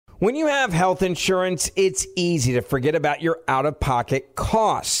When you have health insurance, it's easy to forget about your out-of-pocket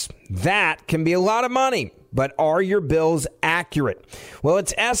costs. That can be a lot of money, but are your bills accurate? Well,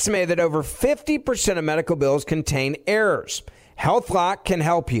 it's estimated that over 50% of medical bills contain errors. HealthLock can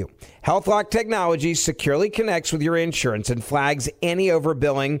help you. HealthLock technology securely connects with your insurance and flags any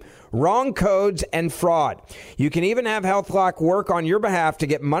overbilling, wrong codes, and fraud. You can even have HealthLock work on your behalf to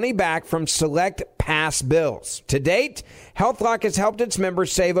get money back from select past bills. To date, HealthLock has helped its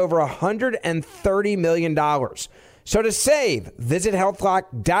members save over $130 million. So to save, visit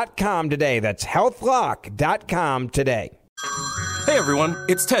healthlock.com today. That's healthlock.com today. Hey everyone,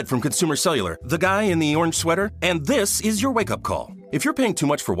 it's Ted from Consumer Cellular, the guy in the orange sweater, and this is your wake-up call. If you're paying too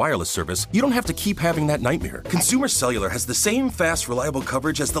much for wireless service, you don't have to keep having that nightmare. Consumer Cellular has the same fast, reliable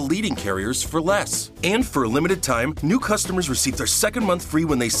coverage as the leading carriers for less. And for a limited time, new customers receive their second month free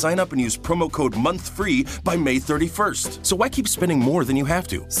when they sign up and use promo code MONTHFREE by May 31st. So why keep spending more than you have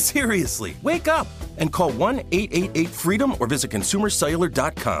to? Seriously, wake up and call 1-888-FREEDOM or visit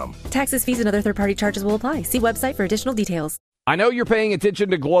consumercellular.com. Taxes, fees, and other third-party charges will apply. See website for additional details. I know you're paying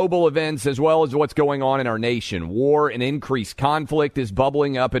attention to global events as well as what's going on in our nation. War and increased conflict is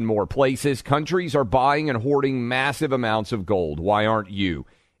bubbling up in more places. Countries are buying and hoarding massive amounts of gold. Why aren't you?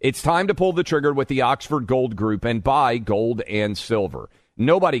 It's time to pull the trigger with the Oxford Gold Group and buy gold and silver.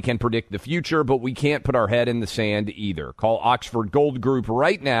 Nobody can predict the future, but we can't put our head in the sand either. Call Oxford Gold Group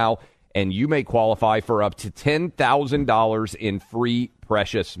right now, and you may qualify for up to $10,000 in free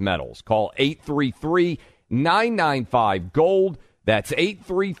precious metals. Call 833-995-GOLD. That's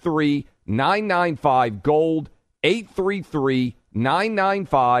 833-995-GOLD,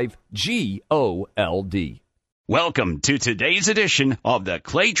 833-995-GOLD. Welcome to today's edition of the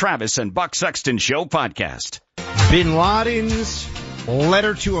Clay Travis and Buck Sexton Show podcast. Bin Laden's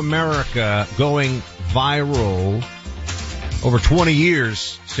letter to America going viral over 20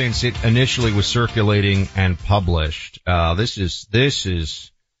 years since it initially was circulating and published. This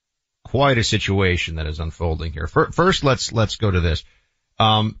is quite a situation that is unfolding here. First, let's go to this.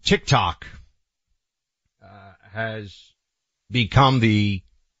 TikTok has become the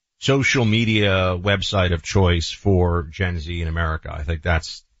social media website of choice for Gen Z in America. I think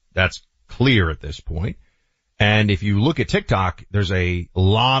that's clear at this point. And if you look at TikTok, there's a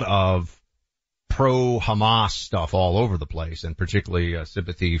lot of pro-Hamas stuff all over the place, and particularly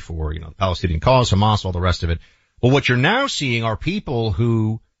sympathy for, the Palestinian cause, Hamas, all the rest of it. But what you're now seeing are people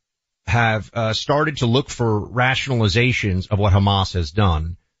who have started to look for rationalizations of what Hamas has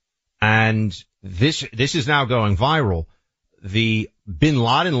done. And this is now going viral. The Bin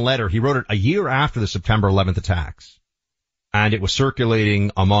Laden letter, he wrote it a year after the September 11th attacks. And it was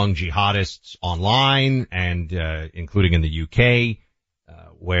circulating among jihadists online and including in the UK,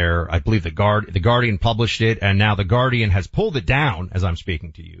 where I believe the Guardian published it, and now the Guardian has pulled it down as I'm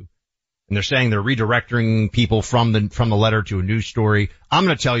speaking to you. And they're saying they're redirecting people from the letter to a news story. I'm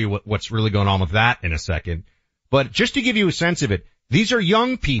going to tell you what's really going on with that in a second. But just to give you a sense of it, these are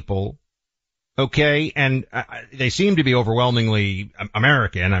young people, okay, and they seem to be overwhelmingly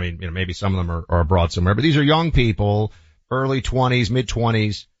American. I mean, maybe some of them are abroad somewhere, but these are young people, early 20s, mid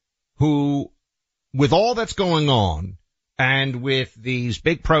 20s, who, with all that's going on, and with these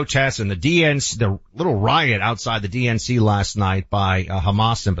big protests and the little riot outside the DNC last night by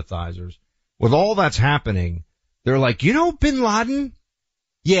Hamas sympathizers, with all that's happening, they're like, Bin Laden?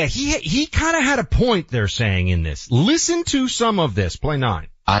 Yeah, he kind of had a point, they're saying in this. Listen to some of this. Play 9.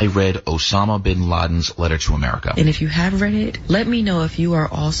 I read Osama bin Laden's letter to America. And if you have read it, let me know if you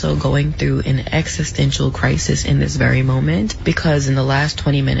are also going through an existential crisis in this very moment, because in the last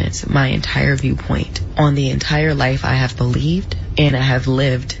 20 minutes, my entire viewpoint on the entire life I have believed and I have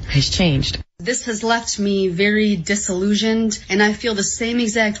lived has changed. This has left me very disillusioned, and I feel the same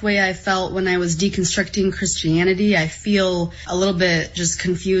exact way I felt when I was deconstructing Christianity. I feel a little bit just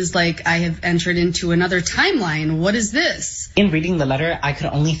confused, like I have entered into another timeline. What is this? In reading the letter, I could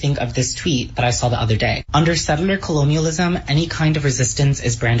only think of this tweet that I saw the other day. Under settler colonialism, any kind of resistance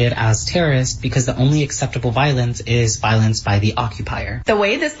is branded as terrorist because the only acceptable violence is violence by the occupier. The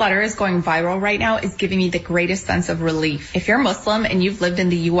way this letter is going viral right now is giving me the greatest sense of relief. If you're Muslim and you've lived in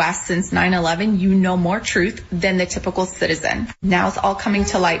the U.S. since 9/11, you know more truth than the typical citizen. Now it's all coming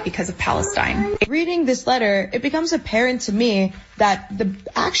to light because of Palestine. Reading this letter, it becomes apparent to me that the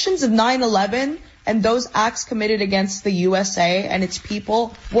actions of 9/11 and those acts committed against the USA and its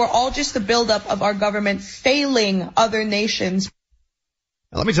people were all just the buildup of our government failing other nations.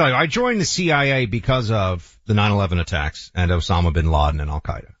 Now, let me tell you, I joined the CIA because of the 9/11 attacks and Osama bin Laden and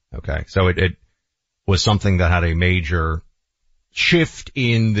Al-Qaeda. Okay, so it was something that had a major shift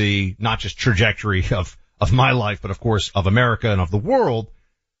in the, not just trajectory of my life, but of course of America and of the world.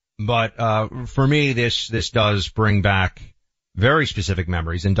 But for me, this does bring back very specific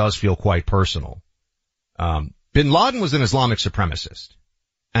memories and does feel quite personal. Bin Laden was an Islamic supremacist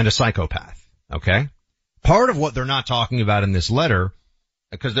and a psychopath, okay? Part of what they're not talking about in this letter,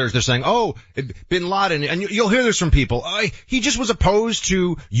 because they're saying, oh, Bin Laden, and you'll hear this from people, he just was opposed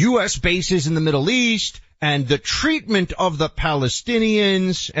to U.S. bases in the Middle East and the treatment of the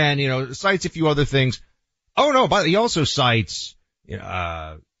Palestinians, and, cites a few other things. Oh no, but he also cites,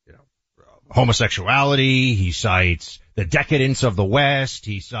 homosexuality, he cites the decadence of the West,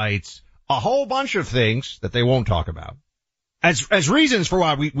 he cites a whole bunch of things that they won't talk about as reasons for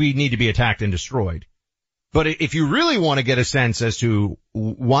why we need to be attacked and destroyed. But if you really want to get a sense as to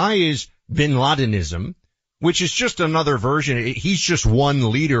why is Bin Ladenism, which is just another version, he's just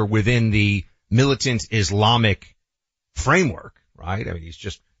one leader within the militant Islamic framework, right? I mean, he's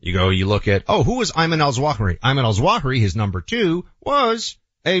just, you look at, who was Ayman al-Zawahiri? Ayman al-Zawahiri, his number 2, was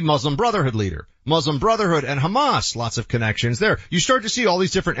a Muslim Brotherhood leader. Muslim Brotherhood and Hamas, lots of connections there. You start to see all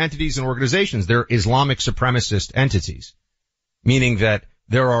these different entities and organizations. They're Islamic supremacist entities, meaning that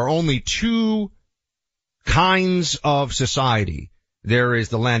there are only 2 kinds of society. There is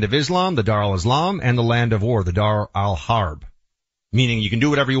the land of Islam, the Dar al-Islam, and the land of war, the Dar al-Harb, meaning you can do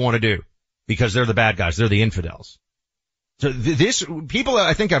whatever you want to do because they're the bad guys. They're the infidels. So people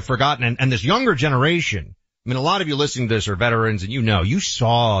I think have forgotten, and this younger generation, I mean, a lot of you listening to this are veterans, and you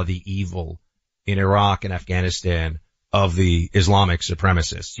saw the evil in Iraq and Afghanistan of the Islamic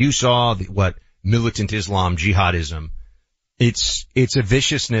supremacists. You saw what militant Islam, jihadism. It's a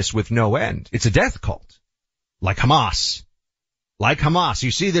viciousness with no end. It's a death cult. Like Hamas.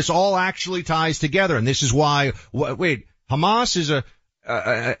 You see, this all actually ties together, and this is why, Hamas is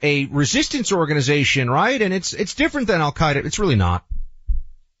a resistance organization, right? And it's different than Al-Qaeda. It's really not.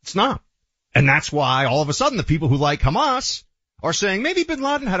 It's not. And that's why all of a sudden the people who like Hamas are saying maybe Bin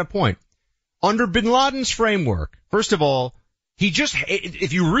Laden had a point. Under Bin Laden's framework, first of all,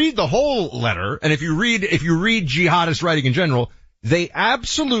 if you read the whole letter, and if you read jihadist writing in general, they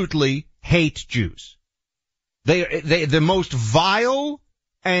absolutely hate Jews. They the most vile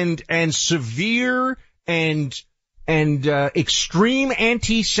and severe and extreme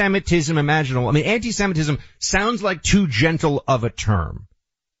anti-Semitism imaginable. I mean, anti-Semitism sounds like too gentle of a term.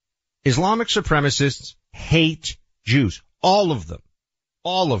 Islamic supremacists hate Jews. All of them.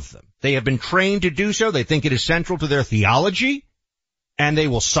 All of them. They have been trained to do so. They think it is central to their theology, and they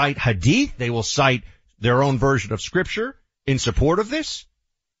will cite hadith. They will cite their own version of scripture in support of this.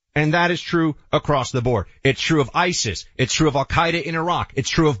 And that is true across the board. It's true of ISIS. It's true of Al-Qaeda in Iraq. It's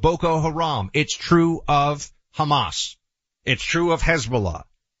true of Boko Haram. It's true of Hamas. It's true of Hezbollah.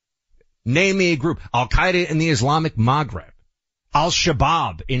 Name me a group. Al-Qaeda in the Islamic Maghreb.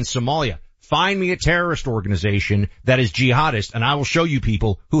 Al-Shabaab in Somalia. Find me a terrorist organization that is jihadist, and I will show you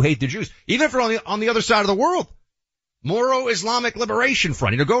people who hate the Jews. Even if they're on the other side of the world. Moro Islamic Liberation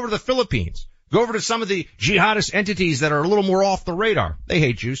Front. Go over to the Philippines. Go over to some of the jihadist entities that are a little more off the radar. They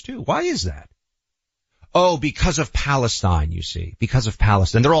hate Jews too. Why is that? Oh, because of Palestine, you see. Because of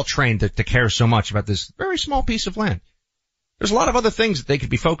Palestine. They're all trained to care so much about this very small piece of land. There's a lot of other things that they could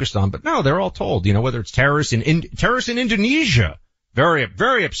be focused on, but no, they're all told, whether it's terrorists in Indonesia, very,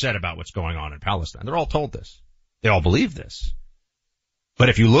 very upset about what's going on in Palestine. They're all told this. They all believe this. But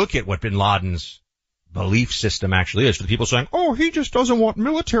if you look at what Bin Laden's belief system actually is, for the people saying, oh, he just doesn't want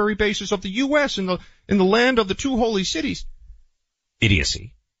military bases of the U.S. in the land of the 2 holy cities.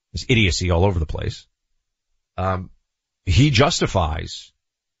 Idiocy. There's idiocy all over the place. He justifies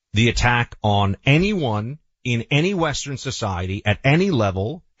the attack on anyone in any Western society at any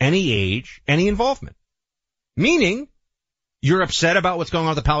level, any age, any involvement. Meaning, you're upset about what's going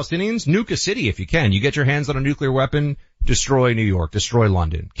on with the Palestinians? Nuke a city if you can. You get your hands on a nuclear weapon, destroy New York, destroy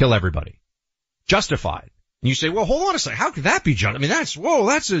London, kill everybody. Justified. And you say, well, hold on a second. How could that be just? I mean,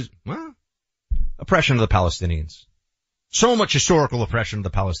 oppression of the Palestinians. So much historical oppression of the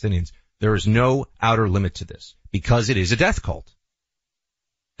Palestinians. There is no outer limit to this because it is a death cult.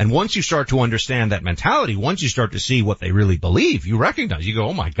 And once you start to understand that mentality, once you start to see what they really believe, you recognize, you go,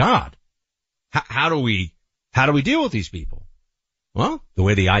 oh my God, how do we deal with these people? Well, the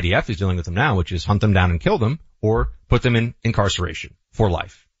way the IDF is dealing with them now, which is hunt them down and kill them or put them in incarceration for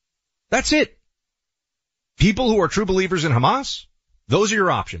life. That's it. People who are true believers in Hamas, those are your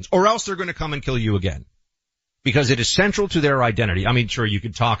options, or else they're going to come and kill you again. Because it is central to their identity. I mean, sure, you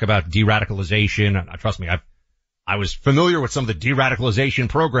could talk about de-radicalization. Trust me, I was familiar with some of the de-radicalization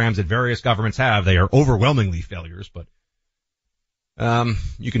programs that various governments have. They are overwhelmingly failures, but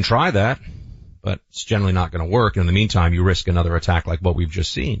you can try that, but it's generally not going to work. In the meantime, you risk another attack like what we've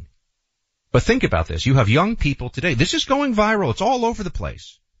just seen. But think about this. You have young people today. This is going viral. It's all over the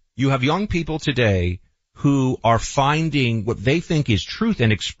place. You have young people today who are finding what they think is truth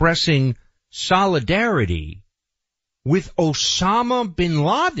and expressing solidarity with Osama bin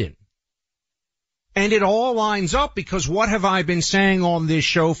Laden. And it all lines up because what have I been saying on this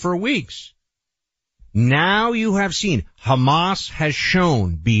show for weeks? Now you have seen Hamas has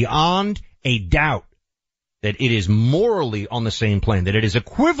shown beyond a doubt that it is morally on the same plane, that it is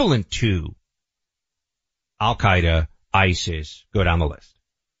equivalent to Al-Qaeda, ISIS, go down the list.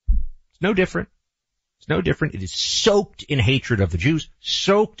 It's no different. It's no different. It is soaked in hatred of the Jews,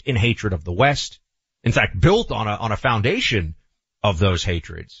 soaked in hatred of the West. In fact, built on a foundation of those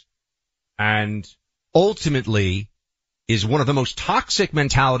hatreds. And ultimately is one of the most toxic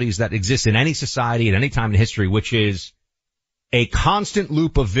mentalities that exists in any society at any time in history, which is a constant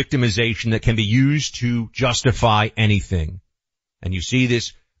loop of victimization that can be used to justify anything. And you see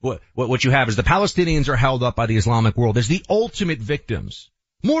this, what you have is the Palestinians are held up by the Islamic world as the ultimate victims.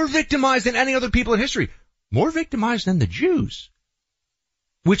 More victimized than any other people in history. More victimized than the Jews.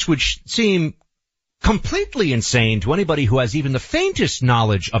 Which would seem completely insane to anybody who has even the faintest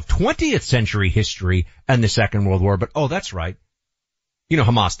knowledge of 20th century history and the Second World War. But, oh, that's right. You know,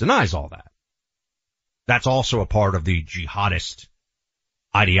 Hamas denies all that. That's also a part of the jihadist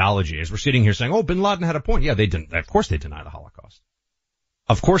ideology. As we're sitting here saying, oh, bin Laden had a point. Yeah, of course they deny the Holocaust.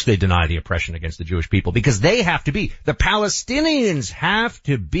 Of course they deny the oppression against the Jewish people because the Palestinians have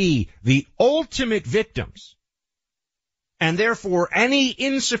to be the ultimate victims. And therefore any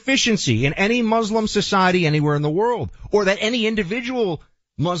insufficiency in any Muslim society anywhere in the world, or that any individual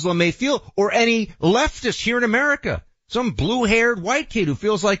Muslim may feel, or any leftist here in America, some blue-haired white kid who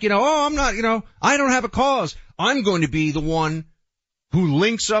feels like, I don't have a cause. I'm going to be the one who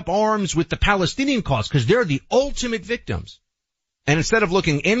links up arms with the Palestinian cause because they're the ultimate victims. And instead of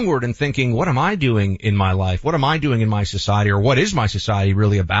looking inward and thinking, what am I doing in my life? What am I doing in my society? Or what is my society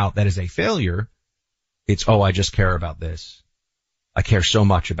really about that is a failure? It's, I just care about this. I care so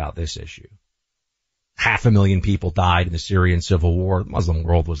much about this issue. 500,000 people died in the Syrian civil war. The Muslim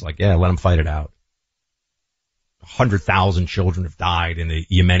world was like, yeah, let them fight it out. 100,000 children have died in the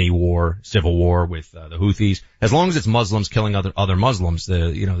Yemeni civil war with the Houthis. As long as it's Muslims killing other Muslims,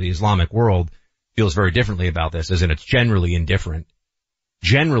 the Islamic world feels very differently about this, as in it's generally indifferent.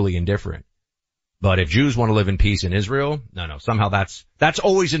 Generally indifferent. But if Jews want to live in peace in Israel, no, somehow that's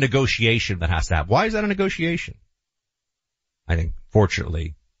always a negotiation that has to happen. Why is that a negotiation? I think,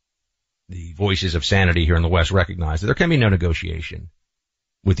 fortunately, the voices of sanity here in the West recognize that there can be no negotiation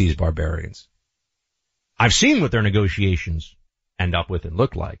with these barbarians. I've seen what their negotiations end up with and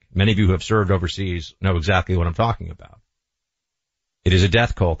look like. Many of you who have served overseas know exactly what I'm talking about. It is a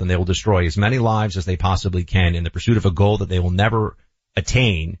death cult, and they will destroy as many lives as they possibly can in the pursuit of a goal that they will never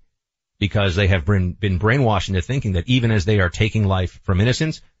attain, because they have been brainwashed into thinking that even as they are taking life from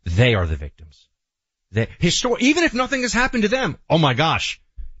innocents, they are the victims. Even if nothing has happened to them, oh my gosh,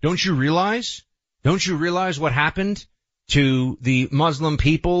 don't you realize what happened to the Muslim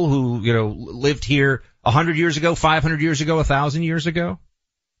people who, lived here 100 years ago, 500 years ago, 1,000 years ago?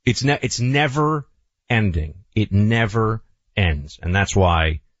 It's never ending. It never ends. And that's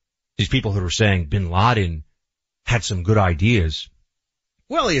why these people who are saying bin Laden had some good ideas.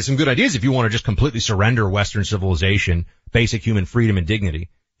 Well, he has some good ideas if you want to just completely surrender Western civilization, basic human freedom and dignity.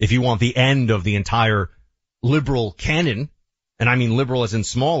 If you want the end of the entire liberal canon, and I mean liberal as in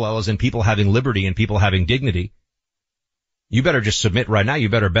small L, as in people having liberty and people having dignity, you better just submit right now. You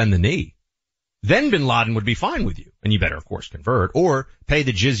better bend the knee. Then bin Laden would be fine with you. And you better, of course, convert or pay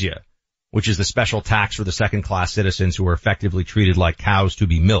the jizya, which is the special tax for the second-class citizens who are effectively treated like cows to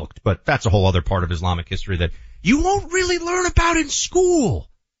be milked. But that's a whole other part of Islamic history that you won't really learn about in school.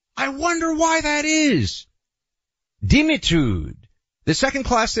 I wonder why that is. Dhimmitud, the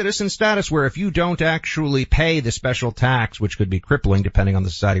second-class citizen status, where if you don't actually pay the special tax, which could be crippling depending on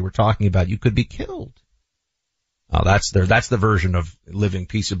the society we're talking about, you could be killed. That's the version of living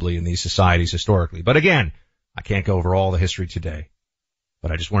peaceably in these societies historically. But again, I can't go over all the history today.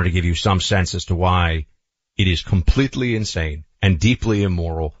 But I just wanted to give you some sense as to why it is completely insane and deeply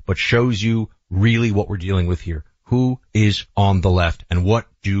immoral, but shows you really what we're dealing with here. Who is on the left and what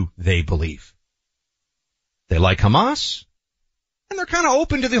do they believe? They like Hamas, and they're kind of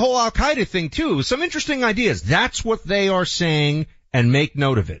open to the whole Al-Qaeda thing too. Some interesting ideas. That's what they are saying, and make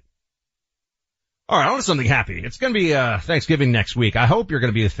note of it. All right, on to something happy. It's going to be Thanksgiving next week. I hope you're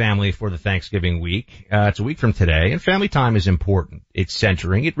going to be with family for the Thanksgiving week. It's a week from today, and family time is important. It's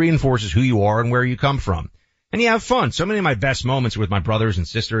centering. It reinforces who you are and where you come from. And you have fun. So many of my best moments are with my brothers and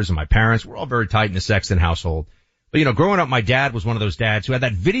sisters and my parents. We're all very tight in the Sexton household. But, growing up, my dad was one of those dads who had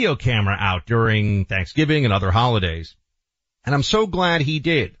that video camera out during Thanksgiving and other holidays. And I'm so glad he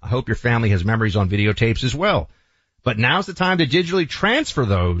did. I hope your family has memories on videotapes as well. But now's the time to digitally transfer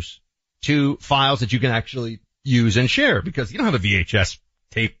those to files that you can actually use and share, because you don't have a VHS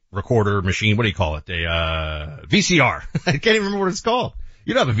tape recorder machine. What do you call it? A VCR. I can't even remember what it's called.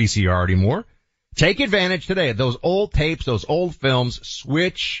 You don't have a VCR anymore. Take advantage today of those old tapes, those old films.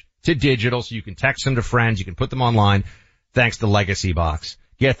 Switch to digital so you can text them to friends. You can put them online thanks to Legacy Box.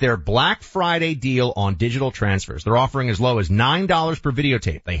 Get their Black Friday deal on digital transfers. They're offering as low as $9 per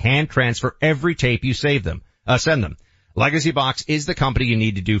videotape. They hand transfer every tape you send them. Legacy Box is the company you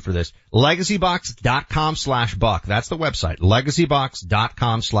need to do for this. LegacyBox.com/buck. That's the website.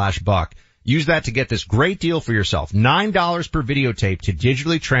 LegacyBox.com/buck. Use that to get this great deal for yourself. $9 per videotape to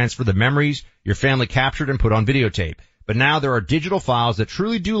digitally transfer the memories your family captured and put on videotape. But now there are digital files that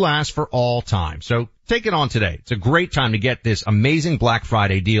truly do last for all time. So take it on today. It's a great time to get this amazing Black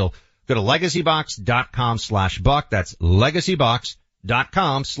Friday deal. Go to LegacyBox.com/buck. That's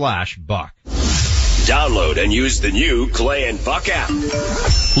LegacyBox.com/buck. Download and use the new Clay and Buck app.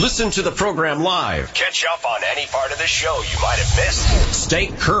 Listen to the program live. Catch up on any part of the show you might have missed. Stay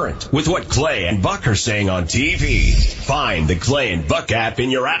current with what Clay and Buck are saying on TV. Find the Clay and Buck app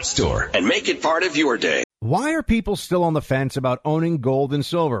in your app store and make it part of your day. Why are people still on the fence about owning gold and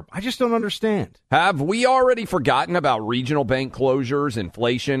silver? I just don't understand. Have we already forgotten about regional bank closures,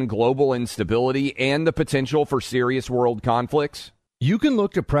 inflation, global instability, and the potential for serious world conflicts? You can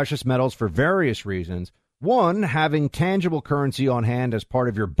look to precious metals for various reasons. 1, having tangible currency on hand as part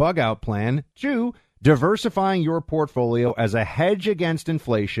of your bug-out plan. 2, diversifying your portfolio as a hedge against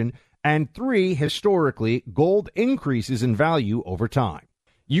inflation. And 3, historically, gold increases in value over time.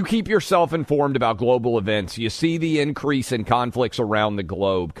 You keep yourself informed about global events. You see the increase in conflicts around the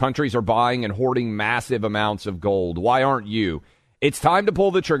globe. Countries are buying and hoarding massive amounts of gold. Why aren't you? It's time to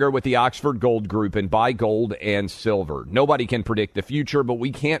pull the trigger with the Oxford Gold Group and buy gold and silver. Nobody can predict the future, but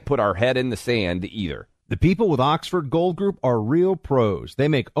we can't put our head in the sand either. The people with Oxford Gold Group are real pros. They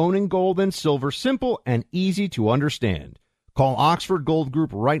make owning gold and silver simple and easy to understand. Call Oxford Gold Group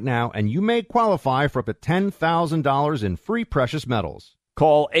right now, and you may qualify for up to $10,000 in free precious metals.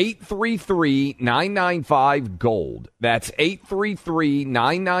 Call 833-995-GOLD. That's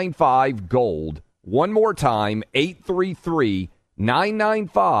 833-995-GOLD. One more time,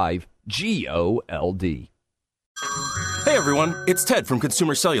 833-995-GOLD. Hey everyone, it's Ted from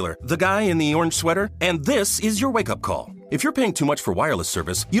Consumer Cellular, the guy in the orange sweater, and this is your wake-up call. If you're paying too much for wireless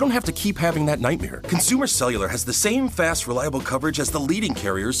service, you don't have to keep having that nightmare. Consumer Cellular has the same fast, reliable coverage as the leading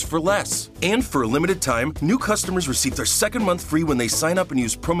carriers for less. And for a limited time, new customers receive their second month free when they sign up and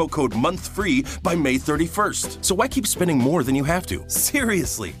use promo code MONTHFREE by May 31st. So why keep spending more than you have to?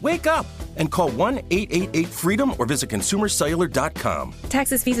 Seriously, wake up and call 1-888-FREEDOM or visit consumercellular.com.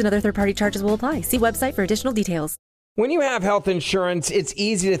 Taxes, fees, and other third-party charges will apply. See website for additional details. When you have health insurance, it's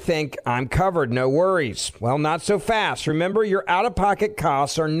easy to think, I'm covered, no worries. Well, not so fast. Remember, your out-of-pocket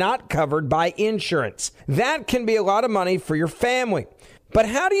costs are not covered by insurance. That can be a lot of money for your family. But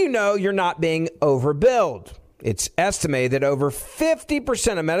how do you know you're not being overbilled? It's estimated that over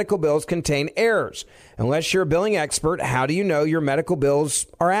 50% of medical bills contain errors. Unless you're a billing expert, how do you know your medical bills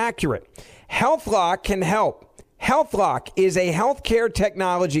are accurate? HealthLock can help. HealthLock is a healthcare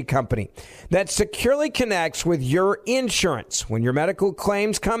technology company that securely connects with your insurance. When your medical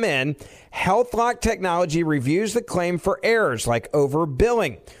claims come in, HealthLock technology reviews the claim for errors like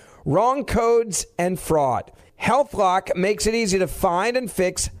overbilling, wrong codes, and fraud. HealthLock makes it easy to find and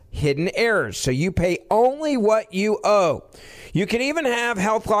fix hidden errors, so you pay only what you owe. You can even have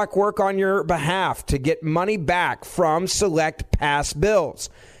HealthLock work on your behalf to get money back from select past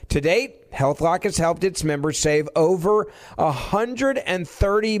bills. To date, HealthLock has helped its members save over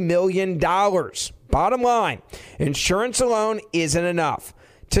 $130 million. Bottom line, insurance alone isn't enough.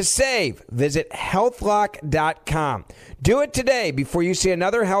 To save, visit healthlock.com. Do it today before you see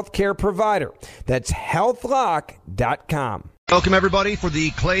another healthcare provider. That's healthlock.com. Welcome, everybody, for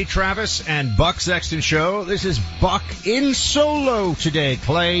the Clay Travis and Buck Sexton Show. This is Buck in solo today.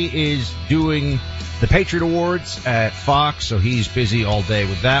 Clay is doing the Patriot Awards at Fox, so he's busy all day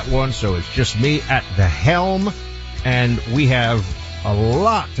with that one. So it's just me at the helm, and we have a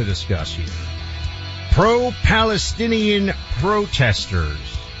lot to discuss here. Pro-Palestinian protesters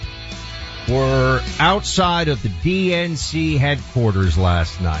were outside of the DNC headquarters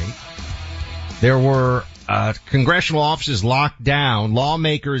last night. There were congressional offices locked down,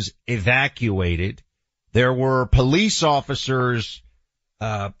 lawmakers evacuated. There were police officers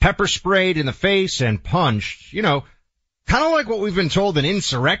pepper sprayed in the face and punched, you know, kind of like what we've been told an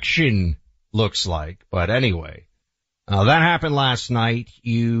insurrection looks like. But anyway, that happened last night.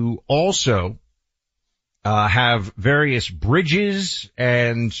 You also have various bridges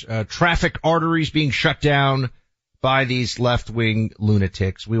and traffic arteries being shut down by these left-wing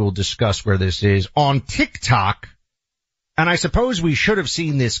lunatics. We will discuss where this is. On TikTok, and I suppose we should have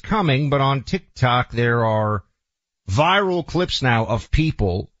seen this coming, but on TikTok there are viral clips now of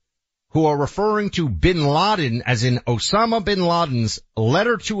people who are referring to bin Laden as in Osama bin Laden's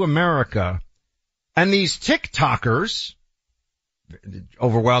letter to America. And these TikTokers,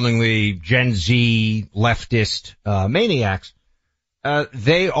 overwhelmingly Gen Z leftist maniacs,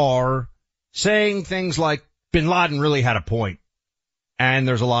 they are saying things like bin Laden really had a point. And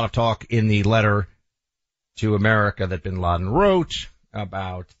there's a lot of talk in the letter to America that bin Laden wrote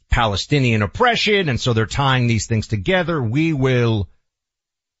about Palestinian oppression, and so they're tying these things together. We will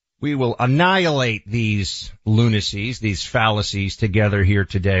annihilate these lunacies, these fallacies together here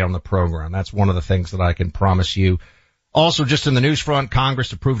today on the program. That's one of the things that I can promise you. Also, just in the news front,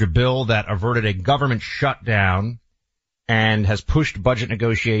 Congress approved a bill that averted a government shutdown and has pushed budget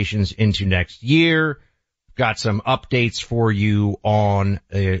negotiations into next year. Got some updates for you on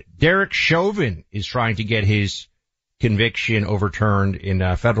Derek Chauvin is trying to get his conviction overturned in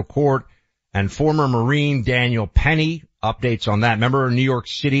federal court, and former Marine Daniel Penny, updates on that. Remember in New York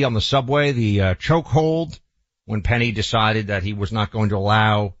City on the subway, the chokehold when Penny decided that he was not going to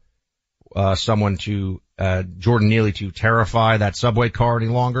allow someone to Jordan Neely to terrify that subway car any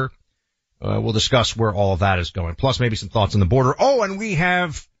longer. We'll discuss where all of that is going. Plus maybe some thoughts on the border. Oh, and we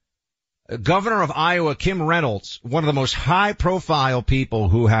have Governor of Iowa, Kim Reynolds, one of the most high-profile people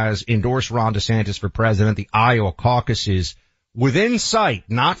who has endorsed Ron DeSantis for president. The Iowa caucus is within sight,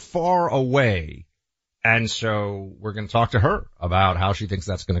 not far away. And so we're going to talk to her about how she thinks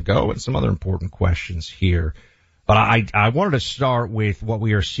that's going to go and some other important questions here. But I wanted to start with what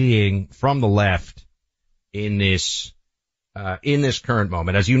we are seeing from the left in this current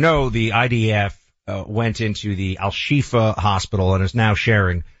moment. As you know, the IDF went into the Al-Shifa hospital and is now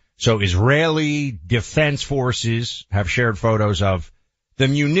sharing. So Israeli defense forces have shared photos of the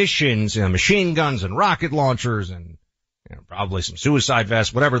munitions and machine guns and rocket launchers and probably some suicide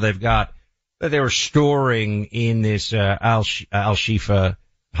vests, whatever they've got, that they were storing in this Al-Shifa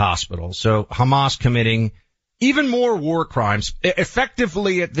hospital. So Hamas committing even more war crimes.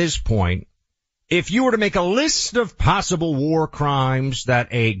 Effectively at this point, if you were to make a list of possible war crimes that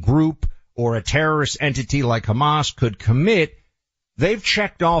a group or a terrorist entity like Hamas could commit, they've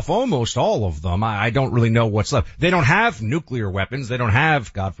checked off almost all of them. I don't really know what's left. They don't have nuclear weapons. They don't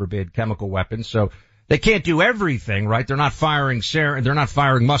have, God forbid, chemical weapons. So they can't do everything, right? They're not firing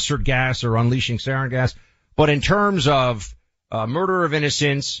mustard gas or unleashing sarin gas. But in terms of murder of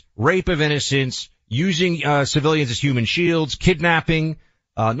innocents, rape of innocents, using civilians as human shields, kidnapping,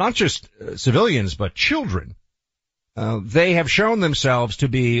 not just civilians but children, they have shown themselves to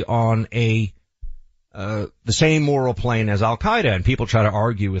be on the same moral plane as Al-Qaeda, and people try to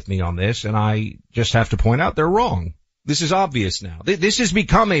argue with me on this, and I just have to point out they're wrong. This is obvious now. This has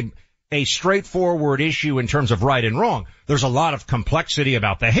become a straightforward issue in terms of right and wrong. There's a lot of complexity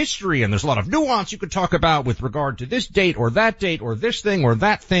about the history, and there's a lot of nuance you could talk about with regard to this date or this thing or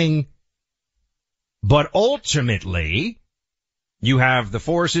that thing. But ultimately, you have the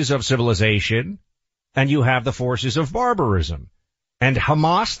forces of civilization and you have the forces of barbarism. And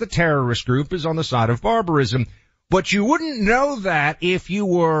Hamas, the terrorist group, is on the side of barbarism. But you wouldn't know that if you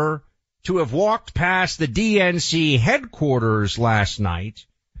were to have walked past the DNC headquarters last night,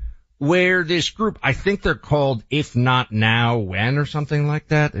 where this group, I think they're called If Not Now, When, or something like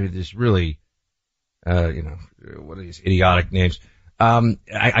that. They're this really, what are these idiotic names?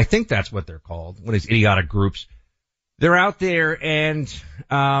 I think that's what they're called. What are these idiotic groups? They're out there and,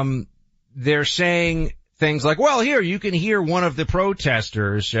 they're saying things like, well, here, you can hear one of the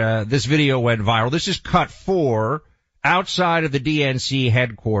protesters. This video went viral. This is cut 4 outside of the DNC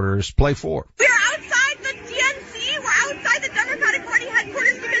headquarters. Play 4. We're outside the DNC. We're outside the Democratic Party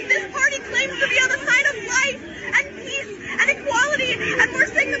headquarters because this party claims to be on the side of life and peace and equality. And we're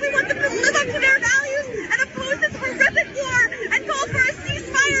saying that we want them to live up to their values and oppose this horrific war and call for a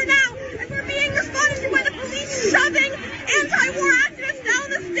ceasefire now. And we're being responded to by the police shoving anti-war activists down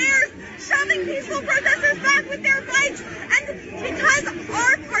the stairs, shoving peaceful protesters back with their bikes. And because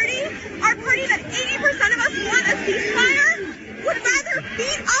our party that 80% of us want a ceasefire, would rather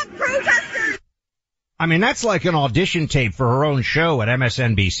beat up protesters. I mean, that's like an audition tape for her own show at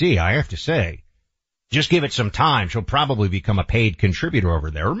MSNBC, I have to say. Just give it some time. She'll probably become a paid contributor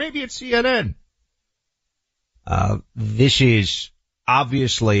over there, or maybe it's CNN. This is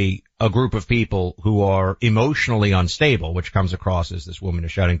obviously a group of people who are emotionally unstable, which comes across as this woman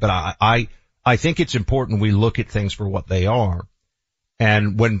is shouting. But I think it's important we look at things for what they are.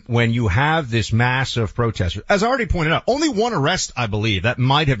 And when you have this mass of protesters, as I already pointed out, only one arrest, I believe, that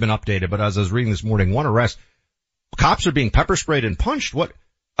might have been updated, but as I was reading this morning, one arrest, cops are being pepper sprayed and punched. What,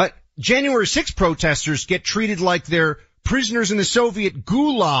 January 6th protesters get treated like they're prisoners in the Soviet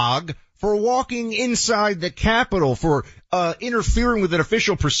gulag for walking inside the Capitol, for, interfering with an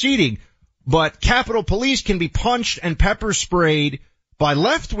official proceeding. But Capitol Police can be punched and pepper sprayed by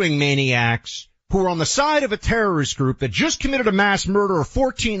left-wing maniacs who are on the side of a terrorist group that just committed a mass murder of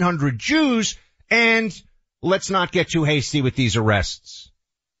 1,400 Jews, and let's not get too hasty with these arrests.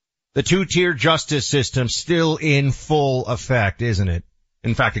 The two-tier justice system still in full effect, isn't it?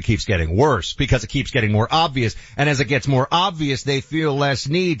 In fact, it keeps getting worse because it keeps getting more obvious, and as it gets more obvious, they feel less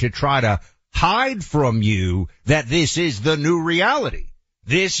need to try to hide from you that this is the new reality.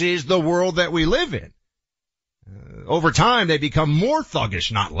 This is the world that we live in. Over time, they become more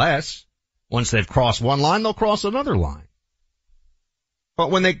thuggish, not less. Once they've crossed one line, they'll cross another line.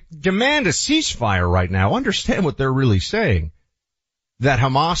 But when they demand a ceasefire right now, understand what they're really saying. That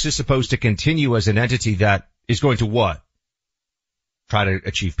Hamas is supposed to continue as an entity that is going to what? Try to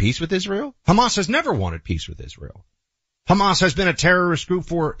achieve peace with Israel? Hamas has never wanted peace with Israel. Hamas has been a terrorist group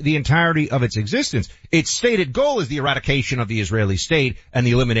for the entirety of its existence. Its stated goal is the eradication of the Israeli state and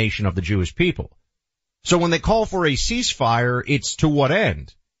the elimination of the Jewish people. So when they call for a ceasefire, it's to what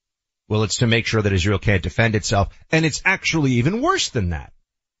end? Well, it's to make sure that Israel can't defend itself, and it's actually even worse than that.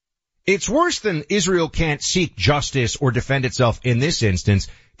 It's worse than Israel can't seek justice or defend itself in this instance.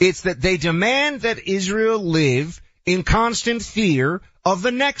 It's that they demand that Israel live in constant fear of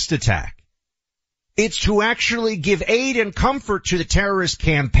the next attack. It's to actually give aid and comfort to the terrorist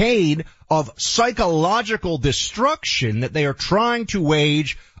campaign of psychological destruction that they are trying to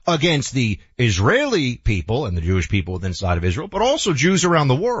wage against the Israeli people and the Jewish people inside of Israel, but also Jews around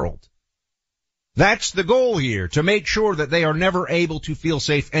the world. That's the goal here, to make sure that they are never able to feel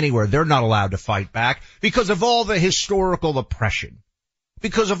safe anywhere. They're not allowed to fight back because of all the historical oppression,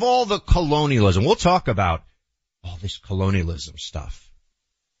 because of all the colonialism. We'll talk about all this colonialism stuff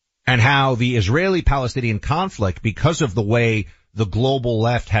and how the Israeli-Palestinian conflict, because of the way the global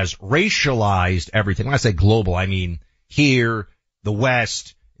left has racialized everything. When I say global, I mean here, the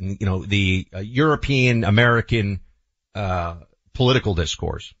West, the European American political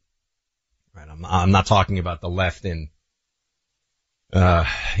discourse. Right, I'm not talking about the left in,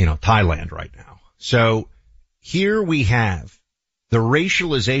 Thailand right now. So here we have the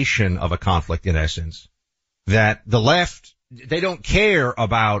racialization of a conflict in essence that the left, they don't care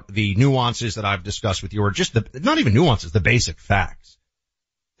about the nuances that I've discussed with you, or just not even nuances, the basic facts.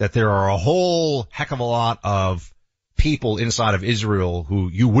 That there are a whole heck of a lot of people inside of Israel who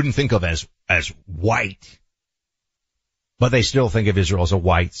you wouldn't think of as white. But they still think of Israel as a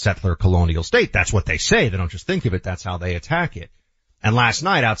white settler colonial state. That's what they say. They don't just think of it. That's how they attack it. And last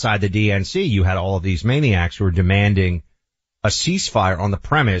night outside the DNC, you had all of these maniacs who were demanding a ceasefire on the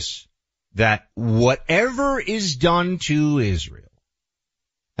premise that whatever is done to Israel.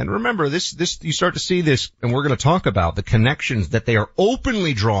 And remember, this, you start to see this, and we're going to talk about the connections that they are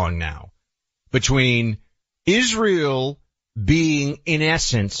openly drawing now between Israel being, in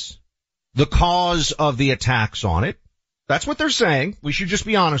essence, the cause of the attacks on it. That's what they're saying. We should just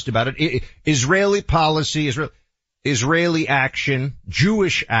be honest about it. Israeli policy, Israeli action,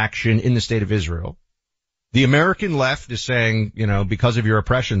 Jewish action in the state of Israel. The American left is saying, because of your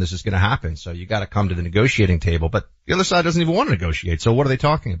oppression, this is going to happen. So you got to come to the negotiating table. But the other side doesn't even want to negotiate. So what are they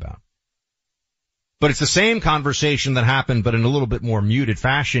talking about? But it's the same conversation that happened, but in a little bit more muted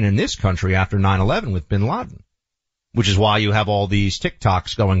fashion in this country after 9/11 with bin Laden, which is why you have all these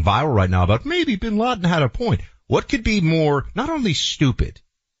TikToks going viral right now about maybe bin Laden had a point. What could be more, not only stupid,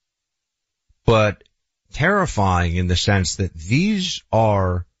 but terrifying in the sense that these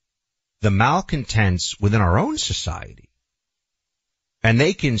are the malcontents within our own society. And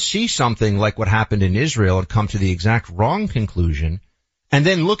they can see something like what happened in Israel and come to the exact wrong conclusion, and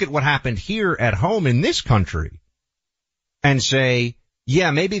then look at what happened here at home in this country and say,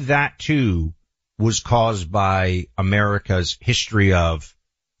 yeah, maybe that too was caused by America's history of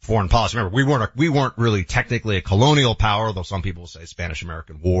foreign policy. Remember, we weren't really technically a colonial power, though some people say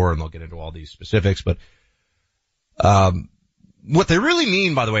Spanish-American War, and they'll get into all these specifics. But what they really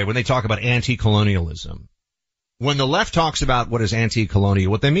mean, by the way, when they talk about anti-colonialism, when the left talks about what is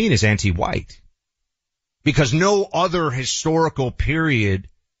anti-colonial, what they mean is anti-white. Because no other historical period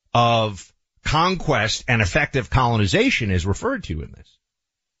of conquest and effective colonization is referred to in this.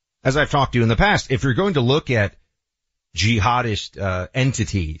 As I've talked to you in the past, if you're going to look at jihadist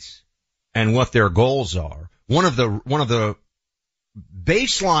entities and what their goals are, one of the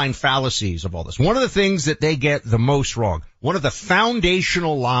baseline fallacies of all this, one of the things that they get the most wrong, one of the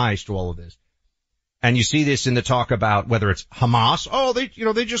foundational lies to all of this, and you see this in the talk about whether it's Hamas,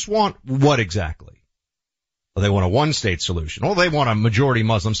 they just want what exactly? Well, they want a one-state solution. Well, they want a majority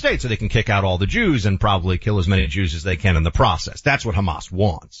Muslim state so they can kick out all the Jews and probably kill as many Jews as they can in the process. That's what Hamas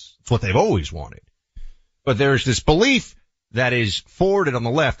wants. It's what they've always wanted. But there's this belief that is forwarded on the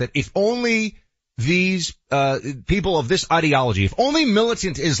left that if only these people of this ideology, if only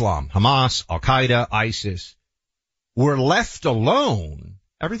militant Islam, Hamas, Al-Qaeda, ISIS, were left alone,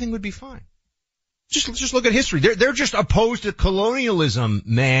 everything would be fine. Just look at history. They're just opposed to colonialism,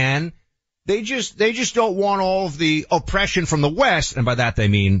 man. They just don't want all of the oppression from the West, and by that they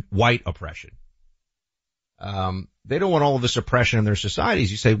mean white oppression. They don't want all of this oppression in their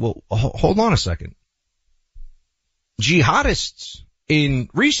societies. You say, well, hold on a second. Jihadists in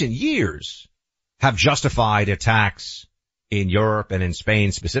recent years have justified attacks in Europe and in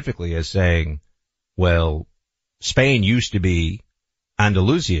Spain specifically as saying, well, Spain used to be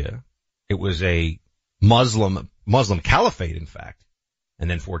Andalusia. It was a Muslim caliphate, in fact. And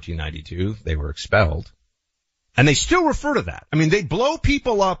then 1492, they were expelled. And they still refer to that. I mean, they blow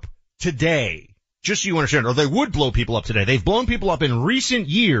people up today, just so you understand, or they would blow people up today. They've blown people up in recent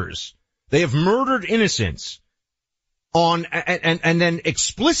years. They have murdered innocents and then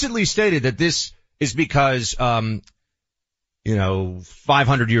explicitly stated that this is because,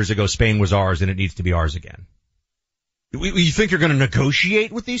 500 years ago, Spain was ours and it needs to be ours again. You think you're going to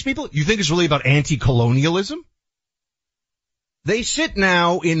negotiate with these people? You think it's really about anti-colonialism? They sit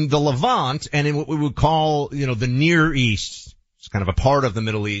now in the Levant and in what we would call, the Near East. It's kind of a part of the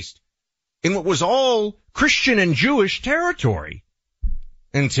Middle East, in what was all Christian and Jewish territory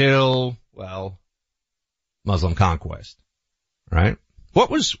until, Muslim conquest, right? What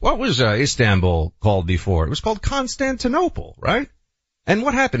was Istanbul called before? It was called Constantinople, right? And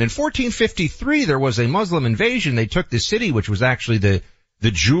what happened? In 1453, there was a Muslim invasion. They took this city, which was actually the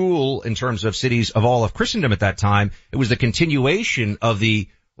jewel in terms of cities of all of Christendom at that time. It was the continuation of the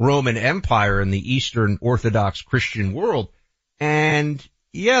Roman Empire in the Eastern Orthodox Christian world. And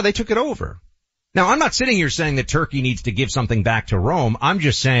they took it over. Now, I'm not sitting here saying that Turkey needs to give something back to Rome. I'm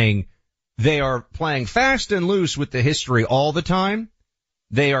just saying they are playing fast and loose with the history all the time.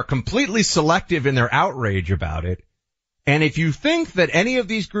 They are completely selective in their outrage about it. And if you think that any of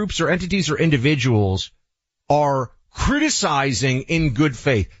these groups or entities or individuals are criticizing in good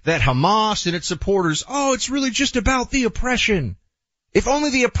faith that Hamas and its supporters, it's really just about the oppression. If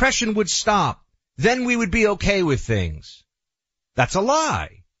only the oppression would stop, then we would be okay with things. That's a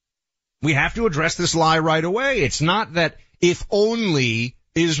lie. We have to address this lie right away. It's not that if only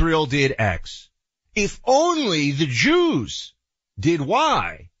Israel did X, if only the Jews did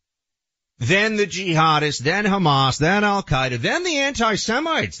Y, then the jihadists, then Hamas, then Al-Qaeda, then the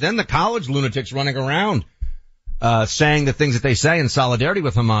anti-Semites, then the college lunatics running around saying the things that they say in solidarity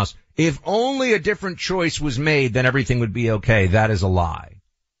with Hamas. If only a different choice was made, then everything would be okay. That is a lie.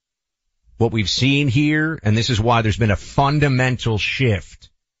 What we've seen here, and this is why there's been a fundamental shift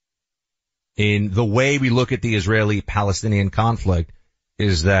in the way we look at the Israeli-Palestinian conflict,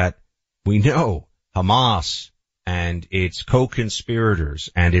 is that we know Hamas and its co-conspirators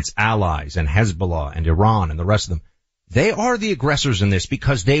and its allies and Hezbollah and Iran and the rest of them, they are the aggressors in this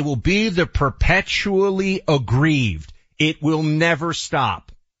because they will be the perpetually aggrieved. It will never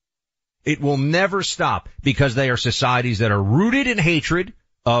stop. It will never stop because they are societies that are rooted in hatred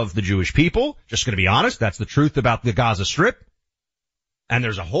of the Jewish people. Just going to be honest, that's the truth about the Gaza Strip. And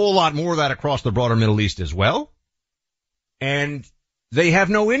there's a whole lot more of that across the broader Middle East as well. And they have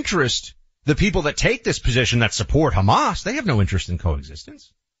no interest. The people that take this position that support Hamas, they have no interest in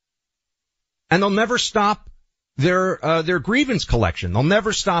coexistence. And they'll never stop their grievance collection. They'll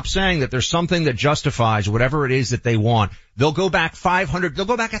never stop saying that there's something that justifies whatever it is that they want. They'll go back 500, they'll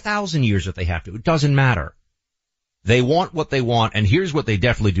go back 1,000 years if they have to. It doesn't matter. They want what they want, and here's what they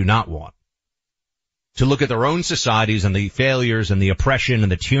definitely do not want. To look at their own societies and the failures and the oppression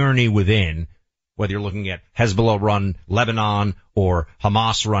and the tyranny within, whether you're looking at Hezbollah-run Lebanon or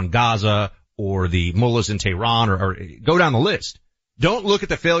Hamas-run Gaza or the mullahs in Tehran or go down the list. Don't look at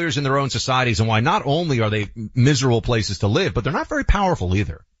the failures in their own societies and why not only are they miserable places to live, but they're not very powerful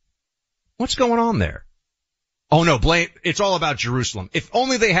either. What's going on there? Oh no, it's all about Jerusalem. If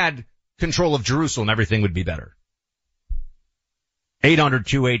only they had control of Jerusalem, everything would be better.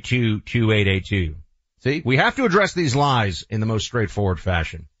 800-282-2882. See, we have to address these lies in the most straightforward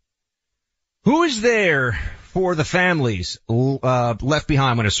fashion. Who is there for the families left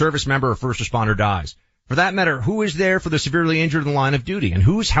behind when a service member or first responder dies? For that matter, who is there for the severely injured in the line of duty? And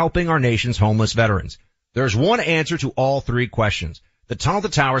who's helping our nation's homeless veterans? There's one answer to all three questions. The Tunnel to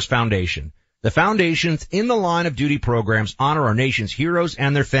Towers Foundation. The foundation's in the line of duty programs honor our nation's heroes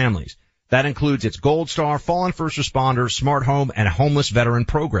and their families. That includes its Gold Star, Fallen First Responder, Smart Home, and Homeless Veteran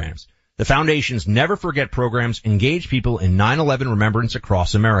programs. The foundation's Never Forget programs engage people in 9/11 remembrance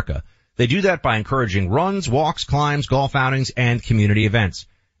across America. They do that by encouraging runs, walks, climbs, golf outings, and community events.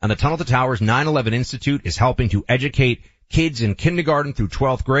 And the Tunnel to Towers 9/11 Institute is helping to educate kids in kindergarten through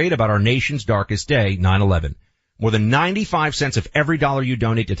 12th grade about our nation's darkest day, 9/11. More than 95 cents of every dollar you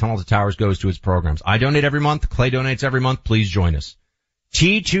donate to Tunnel to Towers goes to its programs. I donate every month. Clay donates every month. Please join us.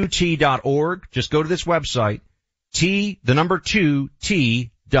 T2T.org. Just go to this website.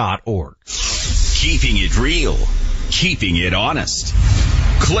 T2T.org. Keeping it real. Keeping it honest.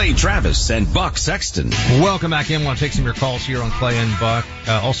 Clay Travis and Buck Sexton. Welcome back in. I want to take some of your calls here on Clay and Buck.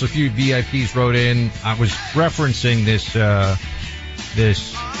 Also, a few VIPs wrote in. I was referencing this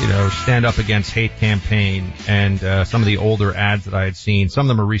stand up against hate campaign and some of the older ads that I had seen. Some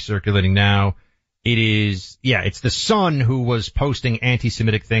of them are recirculating now. It's the son who was posting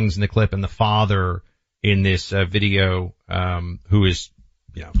anti-Semitic things in the clip, and the father in this video who is,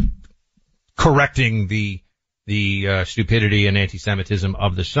 correcting the stupidity and anti-Semitism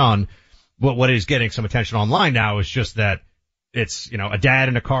of the son. What is getting some attention online now is just that it's, a dad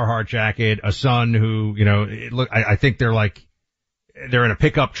in a Carhartt jacket, a son who, I think they're in a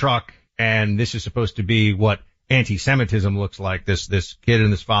pickup truck, and this is supposed to be what anti-Semitism looks like, this kid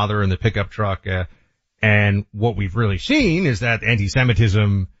and this father in the pickup truck. And what we've really seen is that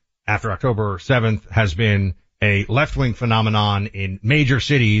anti-Semitism after October 7th has been a left-wing phenomenon in major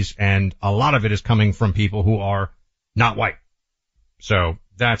cities, and a lot of it is coming from people who are not white. So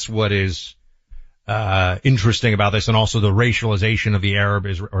that's what is interesting about this, and also the racialization of the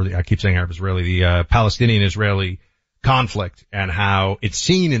the Palestinian-Israeli conflict, and how it's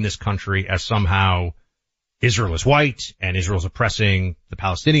seen in this country as somehow Israel is white and Israel is oppressing the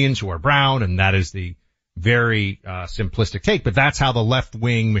Palestinians who are brown, and that is the very simplistic take. But that's how the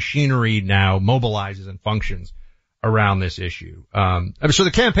left-wing machinery now mobilizes and functions around this issue. So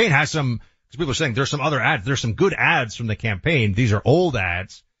the campaign has some, because people are saying there's some other ads, there's some good ads from the campaign. These are old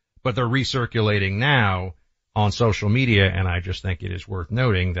ads, but they're recirculating now on social media, and I just think it is worth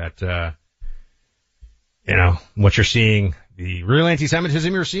noting that, what you're seeing, the real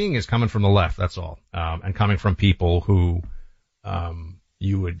anti-Semitism you're seeing is coming from the left, that's all. And coming from people who, coming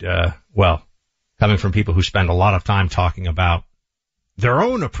from people who spend a lot of time talking about their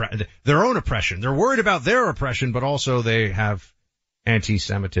own oppression. They're worried about their oppression, but also they have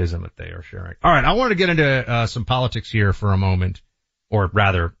anti-Semitism that they are sharing. All right, I want to get into some politics here for a moment, or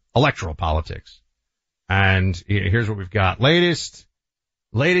rather, electoral politics. And here's what we've got.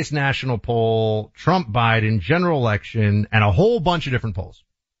 Latest national poll, Trump, Biden, general election, and a whole bunch of different polls.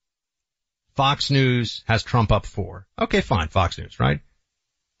 Fox News has Trump up 4. Okay, fine, Fox News, right?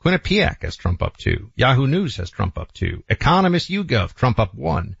 Quinnipiac has Trump up 2. Yahoo News has Trump up 2. Economist YouGov, Trump up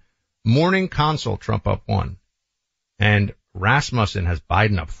 1. Morning Consult, Trump up 1. And Rasmussen has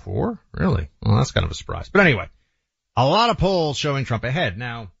Biden up 4? Really? Well, that's kind of a surprise. But anyway, a lot of polls showing Trump ahead.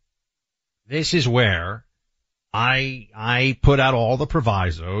 Now, this is where I put out all the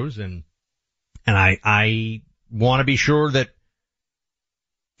provisos, and I want to be sure that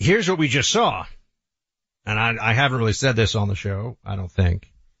here's what we just saw. And I haven't really said this on the show, I don't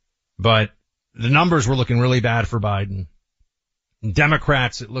think, but the numbers were looking really bad for Biden.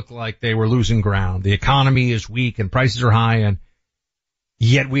 Democrats, it looked like they were losing ground. The economy is weak and prices are high, and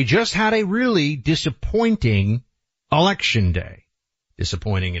yet we just had a really disappointing election day.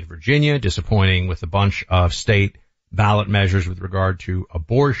 Disappointing in Virginia, disappointing with a bunch of state ballot measures with regard to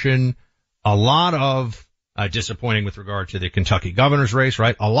abortion, a lot of disappointing with regard to the Kentucky governor's race,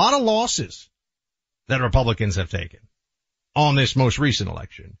 right? A lot of losses that Republicans have taken on this most recent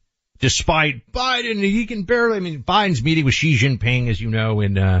election. Despite Biden, Biden's meeting with Xi Jinping, as you know,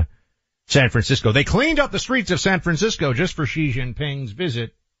 in San Francisco. They cleaned up the streets of San Francisco just for Xi Jinping's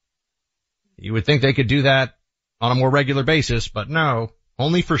visit. You would think they could do that on a more regular basis, but no,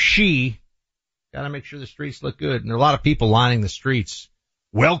 only for Xi. Gotta make sure the streets look good. And there are a lot of people lining the streets,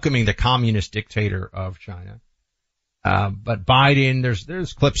 welcoming the communist dictator of China. But Biden,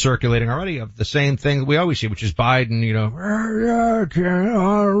 there's clips circulating already of the same thing that we always see, which is Biden, I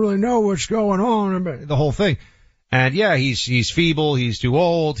don't really know what's going on, the whole thing. And yeah, he's feeble, he's too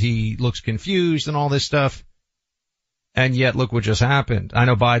old, he looks confused and all this stuff. And yet look what just happened. I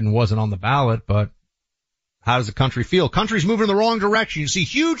know Biden wasn't on the ballot, but how does the country feel? Country's moving in the wrong direction. You see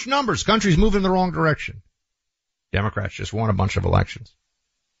huge numbers. Country's moving in the wrong direction. Democrats just won a bunch of elections.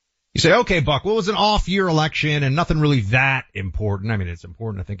 You say, okay, Buck, well, it was an off-year election and nothing really that important. I mean, it's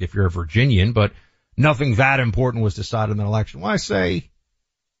important, I think, if you're a Virginian, but nothing that important was decided in that election. Well, I say,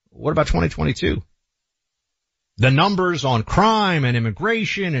 what about 2022? The numbers on crime and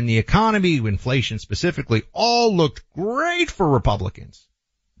immigration and the economy, inflation specifically, all looked great for Republicans.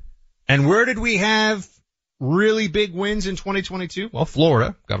 And where did we have really big wins in 2022? Well,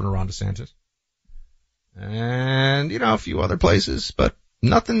 Florida, Governor Ron DeSantis. And, a few other places, but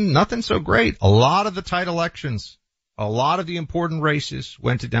nothing so great. A lot of the tight elections, a lot of the important races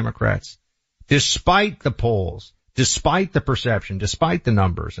went to Democrats, despite the polls, despite the perception, despite the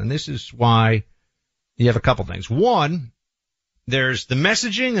numbers. And this is why you have a couple things. One, there's the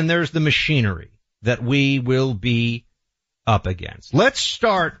messaging and there's the machinery that we will be up against. Let's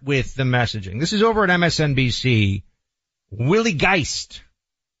start with the messaging. This is over at MSNBC. Willie Geist.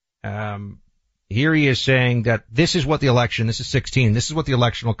 Here he is saying that this is what the election, this is 16, this is what the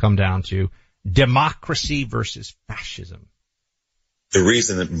election will come down to. Democracy versus fascism. The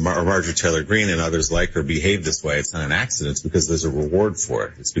reason that Marjorie Taylor Greene and others like her behave this way, it's not an accident. It's because there's a reward for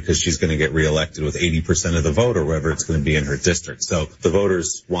it. It's because she's going to get reelected with 80% of the vote or wherever it's going to be in her district. So the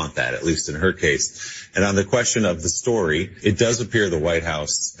voters want that, at least in her case. And on the question of the story, it does appear the White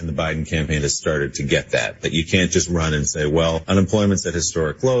House and the Biden campaign has started to get that you can't just run and say, well, unemployment's at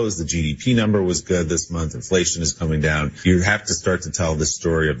historic lows. The GDP number was good this month. Inflation is coming down. You have to start to tell the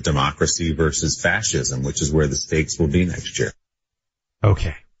story of democracy versus fascism, which is where the stakes will be next year.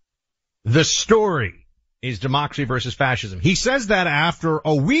 Okay. The story is democracy versus fascism. He says that after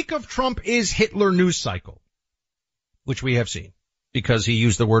a week of Trump is Hitler news cycle, which we have seen because he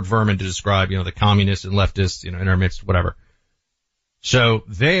used the word vermin to describe, the communists and leftists, in our midst, whatever. So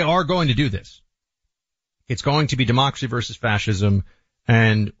they are going to do this. It's going to be democracy versus fascism.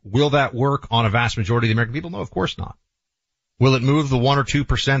 And will that work on a vast majority of the American people? No, of course not. Will it move the 1 or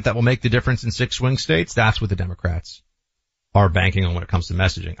 2% that will make the difference in 6 swing states? That's what the Democrats are banking on when it comes to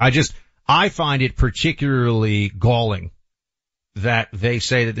messaging. I find it particularly galling that they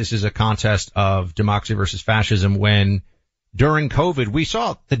say that this is a contest of democracy versus fascism when during COVID we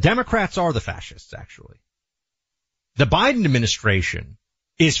saw the Democrats are the fascists, actually. The Biden administration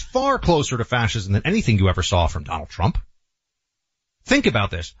is far closer to fascism than anything you ever saw from Donald Trump. Think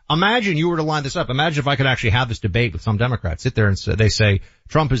about this. Imagine you were to line this up. Imagine if I could actually have this debate with some Democrats. Sit there and they say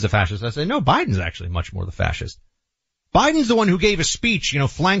Trump is the fascist. I say, no, Biden's actually much more the fascist. Biden's the one who gave a speech,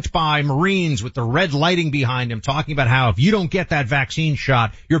 flanked by Marines with the red lighting behind him, talking about how if you don't get that vaccine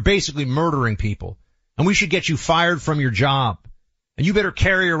shot, you're basically murdering people. And we should get you fired from your job. And you better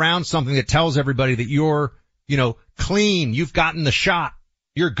carry around something that tells everybody that you're, clean. You've gotten the shot.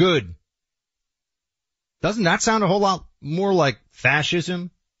 You're good. Doesn't that sound a whole lot more like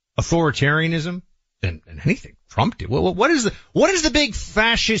fascism, authoritarianism than anything Trump did? Well, what is the big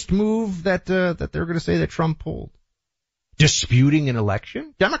fascist move that they're going to say that Trump pulled? Disputing an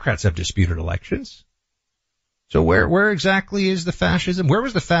election? Democrats have disputed elections. So where exactly is the fascism? Where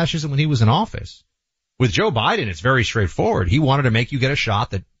was the fascism when he was in office? With Joe Biden, it's very straightforward. He wanted to make you get a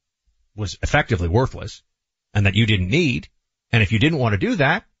shot that was effectively worthless and that you didn't need. And if you didn't want to do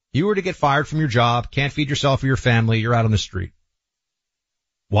that, you were to get fired from your job, can't feed yourself or your family, you're out on the street.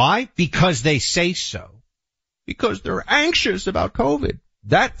 Why? Because they say so. Because they're anxious about COVID.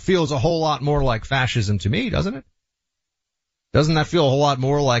 That feels a whole lot more like fascism to me, doesn't it? Doesn't that feel a whole lot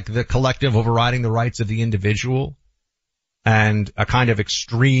more like the collective overriding the rights of the individual and a kind of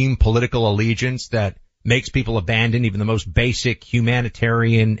extreme political allegiance that makes people abandon even the most basic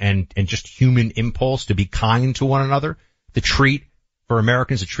humanitarian and just human impulse to be kind to one another, for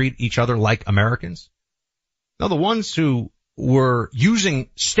Americans to treat each other like Americans? No, the ones who were using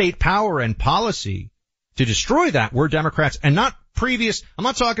state power and policy to destroy that were Democrats and not previous. I'm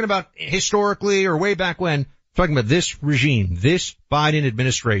not talking about historically or way back when. I'm talking about this regime, this Biden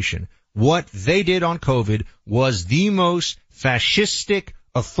administration. What they did on COVID was the most fascistic,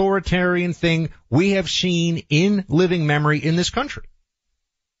 authoritarian thing we have seen in living memory in this country.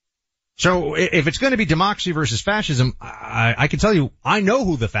 So if it's going to be democracy versus fascism, I can tell you, I know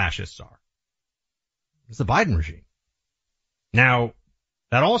who the fascists are. It's the Biden regime. Now,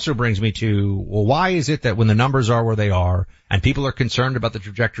 that also brings me to, well, why is it that when the numbers are where they are and people are concerned about the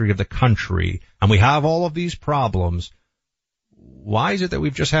trajectory of the country and we have all of these problems, why is it that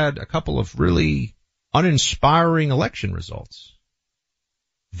we've just had a couple of really uninspiring election results?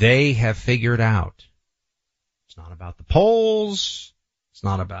 They have figured out it's not about the polls. It's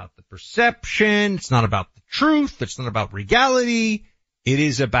not about the perception. It's not about the truth. It's not about legality. It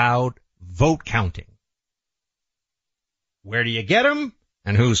is about vote counting. Where do you get them?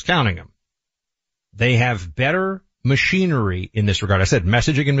 And who's counting them? They have better machinery in this regard. I said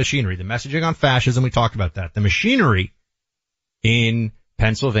messaging and machinery. The messaging on fascism, we talked about that. The machinery in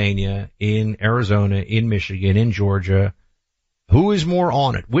Pennsylvania, in Arizona, in Michigan, in Georgia, who is more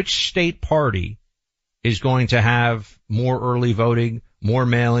on it? Which state party is going to have more early voting, more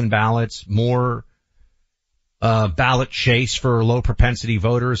mail-in ballots, more ballot chase for low propensity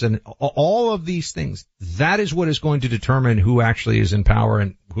voters, and all of these things? That is what is going to determine who actually is in power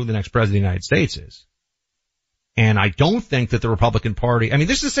and who the next president of the United States is. And I don't think that the Republican Party, I mean,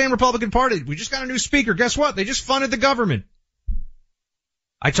 this is the same Republican Party. We just got a new speaker. Guess what? They just funded the government.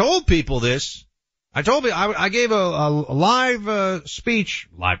 I told people this. I gave a live speech.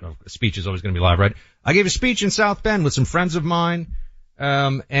 Live speech is always going to be live, right? I gave a speech in South Bend with some friends of mine.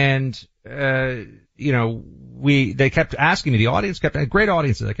 They kept asking me, the audience great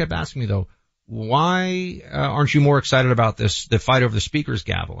audiences. They kept asking me though, why aren't you more excited about the fight over the speaker's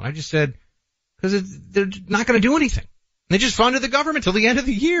gavel? And I just said, because they're not going to do anything. They just funded the government till the end of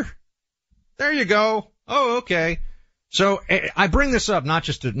the year. There you go. Oh, okay. So I bring this up not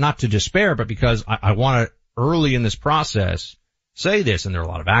to despair, but because I want to early in this process say this, and there are a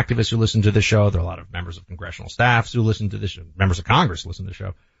lot of activists who listen to the show. There are a lot of members of congressional staffs who listen to this, members of Congress who listen to the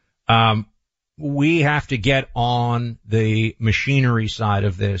show. We have to get on the machinery side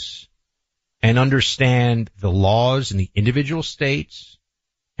of this and understand the laws in the individual states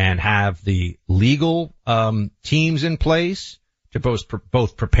and have the legal teams in place to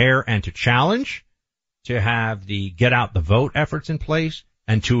both prepare and to challenge, to have the get out the vote efforts in place,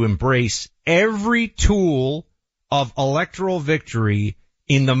 and to embrace every tool of electoral victory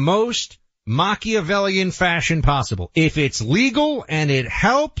in the most Machiavellian fashion possible. If it's legal and it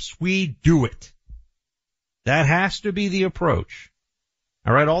helps, we do it. That has to be the approach.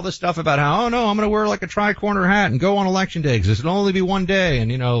 All right, all this stuff about how, oh no, I'm going to wear like a tri-corner hat and go on election day because it'll only be one day, and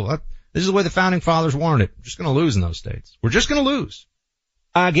this is the way the founding fathers wanted it. We're just going to lose in those states. We're just going to lose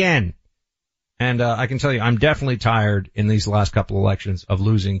again. And I can tell you, I'm definitely tired in these last couple of elections of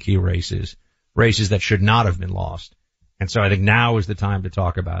losing key races that should not have been lost. And so I think now is the time to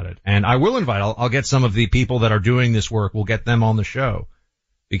talk about it. And I will invite, I'll get some of the people that are doing this work, we'll get them on the show,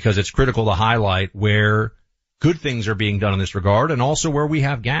 because it's critical to highlight where good things are being done in this regard and also where we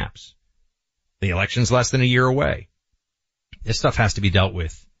have gaps. The election's less than a year away. This stuff has to be dealt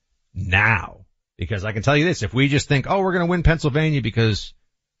with now, because I can tell you this, if we just think, oh, we're going to win Pennsylvania because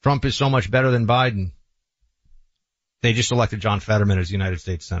Trump is so much better than Biden. They just elected John Fetterman as United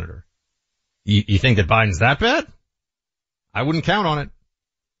States Senator. You think that Biden's that bad? I wouldn't count on it.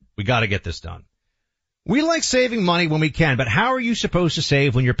 We got to get this done. We like saving money when we can, but how are you supposed to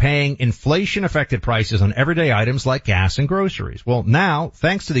save when you're paying inflation-affected prices on everyday items like gas and groceries? Well, now,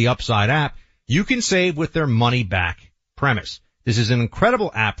 thanks to the Upside app, you can save with their money-back premise. This is an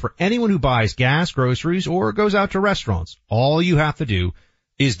incredible app for anyone who buys gas, groceries, or goes out to restaurants. All you have to do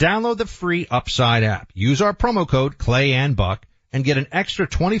is download the free Upside app. Use our promo code ClayandBuck and get an extra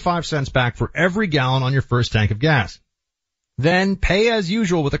 25 cents back for every gallon on your first tank of gas. Then pay as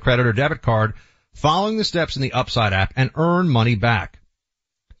usual with a credit or debit card, following the steps in the Upside app, and earn money back.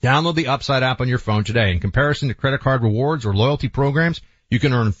 Download the Upside app on your phone today. In comparison to credit card rewards or loyalty programs, you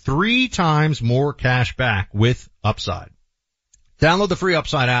can earn 3 times more cash back with Upside. Download the free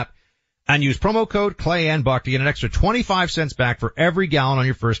Upside app and use promo code ClayandBuck to get an extra 25 cents back for every gallon on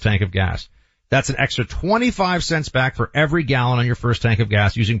your first tank of gas. That's an extra 25 cents back for every gallon on your first tank of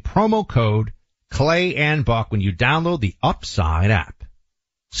gas using promo code ClayandBuck when you download the Upside app.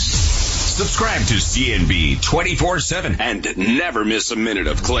 Subscribe to CNB 24/7 and never miss a minute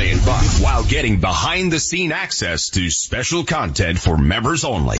of Clay and Buck while getting behind-the-scene access to special content for members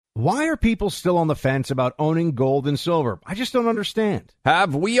only. Why are people still on the fence about owning gold and silver? I just don't understand.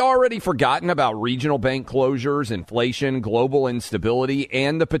 Have we already forgotten about regional bank closures, inflation, global instability,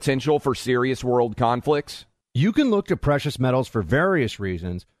 and the potential for serious world conflicts? You can look to precious metals for various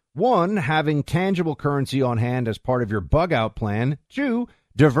reasons. 1, having tangible currency on hand as part of your bug-out plan. 2,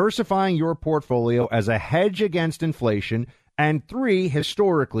 diversifying your portfolio as a hedge against inflation. And 3,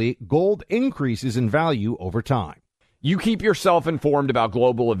 historically, gold increases in value over time. You keep yourself informed about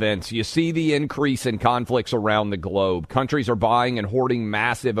global events. You see the increase in conflicts around the globe. Countries are buying and hoarding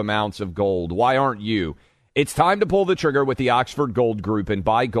massive amounts of gold. Why aren't you? It's time to pull the trigger with the Oxford Gold Group and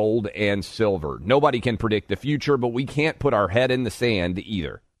buy gold and silver. Nobody can predict the future, but we can't put our head in the sand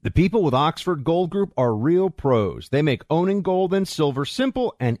either. The people with Oxford Gold Group are real pros. They make owning gold and silver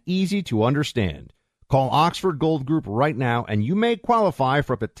simple and easy to understand. Call Oxford Gold Group right now, and you may qualify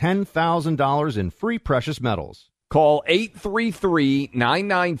for up to $10,000 in free precious metals. Call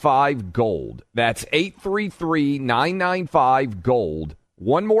 833-995-GOLD. That's 833-995-GOLD.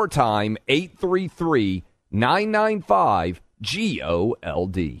 One more time,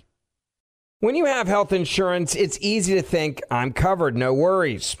 833-995-GOLD. When you have health insurance, it's easy to think, I'm covered, no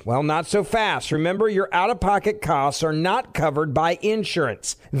worries. Well, not so fast. Remember, your out-of-pocket costs are not covered by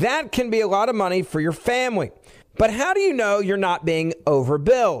insurance. That can be a lot of money for your family. But how do you know you're not being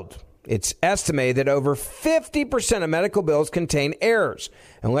overbilled? It's estimated that over 50% of medical bills contain errors.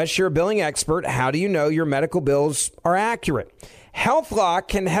 Unless you're a billing expert, how do you know your medical bills are accurate? HealthLock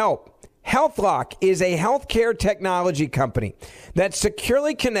can help. HealthLock is a healthcare technology company that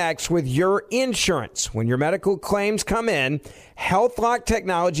securely connects with your insurance. When your medical claims come in, HealthLock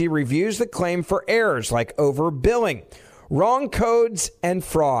technology reviews the claim for errors like overbilling, wrong codes, and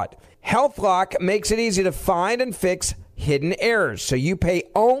fraud. HealthLock makes it easy to find and fix hidden errors, so you pay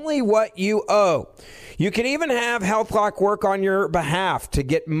only what you owe. You can even have HealthLock work on your behalf to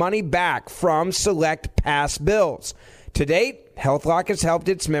get money back from select past bills. To date, HealthLock has helped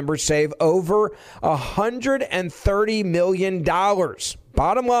its members save over $130 million.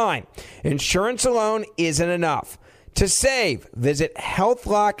 Bottom line, insurance alone isn't enough. To save, visit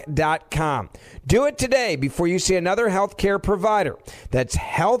healthlock.com. Do it today before you see another healthcare provider. That's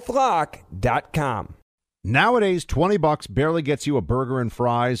healthlock.com. Nowadays, $20 barely gets you a burger and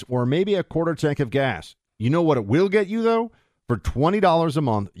fries or maybe a quarter tank of gas. You know what it will get you, though? For $20 a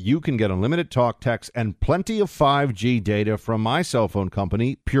month, you can get unlimited talk, text, and plenty of 5G data from my cell phone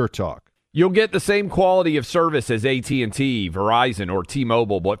company, Pure Talk. You'll get the same quality of service as AT&T, Verizon, or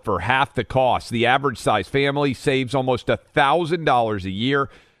T-Mobile, but for half the cost. The average size family saves almost $1,000 a year,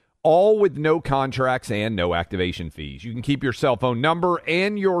 all with no contracts and no activation fees. You can keep your cell phone number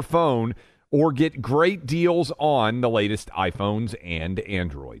and your phone or get great deals on the latest iPhones and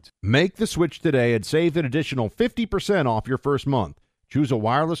Androids. Make the switch today and save an additional 50% off your first month. Choose a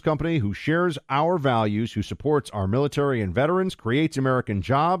wireless company who shares our values, who supports our military and veterans, creates American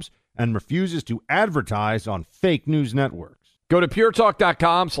jobs, and refuses to advertise on fake news networks. Go to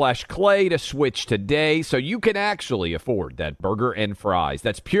puretalk.com/Clay to switch today so you can actually afford that burger and fries.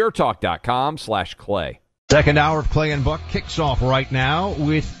 That's puretalk.com/Clay. Second hour of Clay and Buck kicks off right now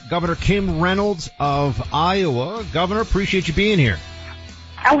with Governor Kim Reynolds of Iowa. Governor, appreciate you being here.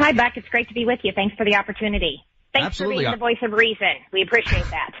 Oh, hi, Buck. It's great to be with you. Thanks for the opportunity. Thanks Absolutely. for being the voice of reason. We appreciate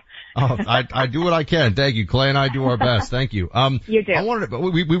that. Oh, I do what I can. Thank you. Clay and I do our best. Thank you. You do.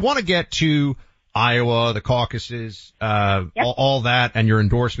 We want to get to Iowa, the caucuses, all that, and your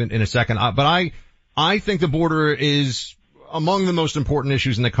endorsement in a second. But I think the border is among the most important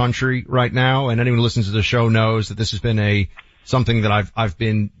issues in the country right now, and anyone who listens to the show knows that this has been something that I've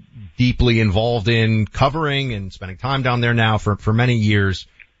been deeply involved in covering and spending time down there now for many years.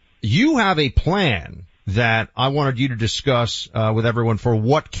 You have a plan that I wanted you to discuss with everyone for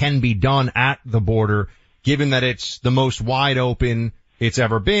what can be done at the border, given that it's the most wide open it's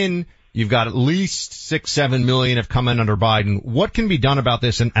ever been. You've got at least 6-7 million have come in under Biden. What can be done about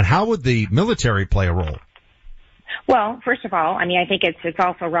this, and how would the military play a role? Well, first of all, I mean, I think it's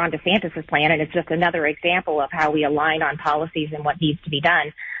also Ron DeSantis' plan, and it's just another example of how we align on policies and what needs to be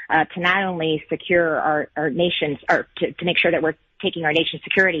done to not only secure our nation's, or to make sure that we're taking our nation's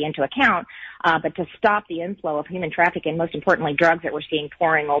security into account, but to stop the inflow of human trafficking, most importantly, drugs that we're seeing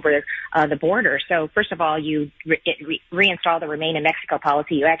pouring over the border. So first of all, you reinstall the Remain in Mexico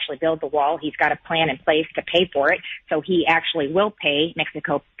policy. You actually build the wall. He's got a plan in place to pay for it. So he actually will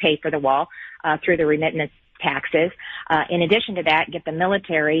Mexico pay for the wall through the remittance taxes. In addition to that, get the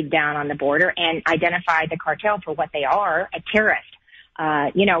military down on the border and identify the cartel for what they are, a terrorist.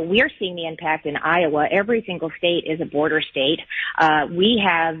 We're seeing the impact in Iowa. Every single state is a border state. We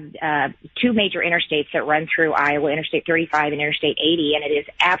have two major interstates that run through Iowa, Interstate 35 and Interstate 80, and it is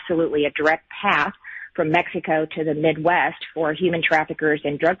absolutely a direct path from Mexico to the Midwest for human traffickers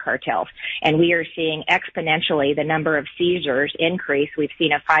and drug cartels. And we are seeing exponentially the number of seizures increase. We've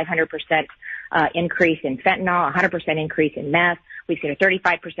seen a 500% increase in fentanyl, 100% increase in meth. We've seen a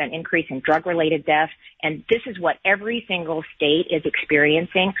 35% increase in drug-related deaths. And this is what every single state is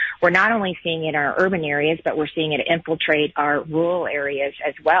experiencing. We're not only seeing it in our urban areas, but we're seeing it infiltrate our rural areas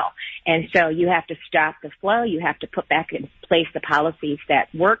as well. And so you have to stop the flow. You have to put back in place the policies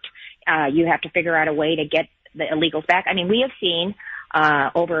that worked. You have to figure out a way to get the illegals back. I mean, we have seen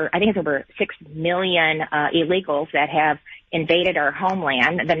over 6 million illegals that have invaded our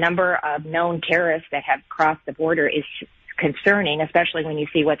homeland. The number of known terrorists that have crossed the border is concerning, especially when you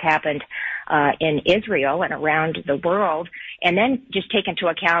see what's happened in Israel and around the world. And then just take into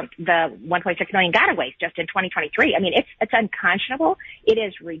account the 1.6 million gotaways just in 2023. I mean, it's unconscionable. It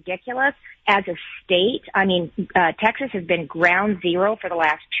is ridiculous. As a state, I mean, Texas has been ground zero for the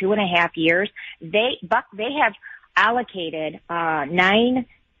last 2.5 years. They have allocated $9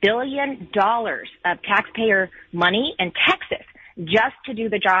 billion of taxpayer money in Texas just to do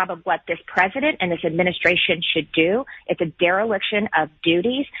the job of what this president and this administration should do. It's a dereliction of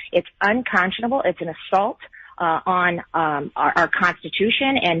duties. It's unconscionable. It's an assault on our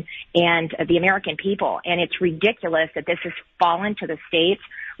Constitution and the American people. And it's ridiculous that this has fallen to the states.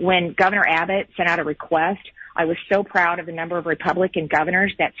 When Governor Abbott sent out a request, I was so proud of the number of Republican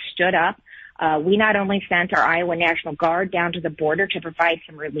governors that stood up. We not only sent our Iowa National Guard down to the border to provide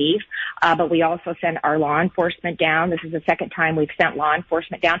some relief, but we also sent our law enforcement down. This is the second time we've sent law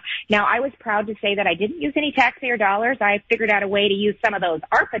enforcement down. Now, I was proud to say that I didn't use any taxpayer dollars. I figured out a way to use some of those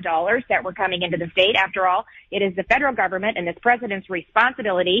ARPA dollars that were coming into the state. After all, it is the federal government and this president's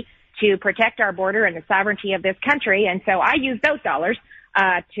responsibility to protect our border and the sovereignty of this country. And so I used those dollars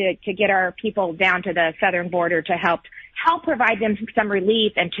to get our people down to the southern border to help provide them some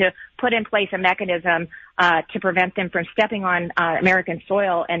relief and to put in place a mechanism to prevent them from stepping on American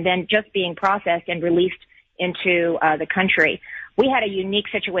soil and then just being processed and released into the country. We had a unique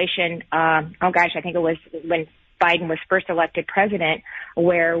situation, I think it was when Biden was first elected president,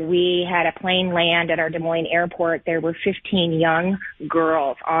 where we had a plane land at our Des Moines airport. There were 15 young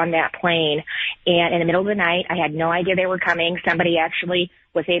girls on that plane. And in the middle of the night, I had no idea they were coming. Somebody actually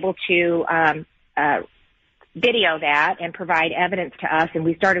was able to video that and provide evidence to us. And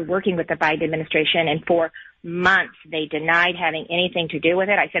we started working with the Biden administration. And for months, they denied having anything to do with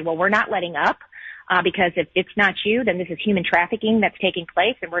it. I said, well, we're not letting up. Because if it's not you, then this is human trafficking that's taking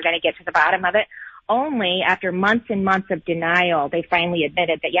place, and we're going to get to the bottom of it. Only after months and months of denial, they finally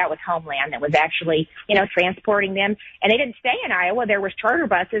admitted that, yeah, it was Homeland that was actually, transporting them. And they didn't stay in Iowa. There was charter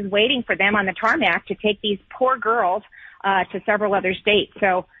buses waiting for them on the tarmac to take these poor girls to several other states.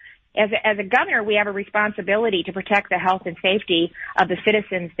 So as a governor, we have a responsibility to protect the health and safety of the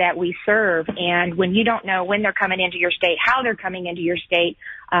citizens that we serve. And when you don't know when they're coming into your state, how they're coming into your state,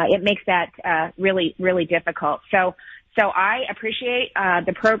 it makes that really, really difficult. So I appreciate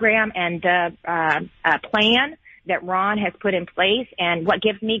the program and the plan that Ron has put in place. And what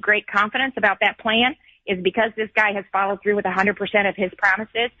gives me great confidence about that plan is because this guy has followed through with 100% of his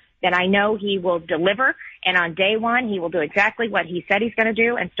promises, that I know he will deliver. And on day one, he will do exactly what he said he's going to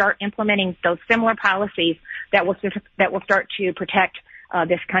do and start implementing those similar policies that will start to protect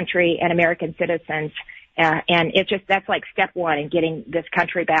this country and American citizens. And that's like step one in getting this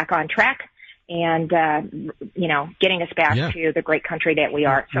country back on track and, getting us back to the great country that we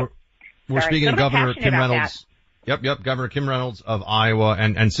are. So we're speaking to Governor Kim Reynolds. Yep, Governor Kim Reynolds of Iowa.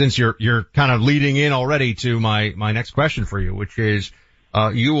 And since you're kind of leading in already to my next question for you, which is,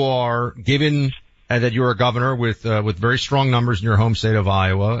 you are given that you're a governor with very strong numbers in your home state of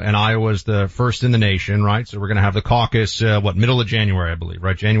Iowa, and Iowa is the first in the nation, right? So we're going to have the caucus, middle of January, I believe,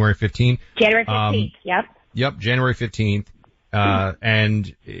 right? January 15th? January 15th, yep. Yep, January 15th.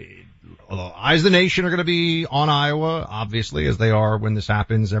 And eyes of the nation are going to be on Iowa, obviously, as they are when this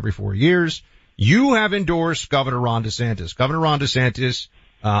happens every 4 years. You have endorsed Governor Ron DeSantis. Governor Ron DeSantis,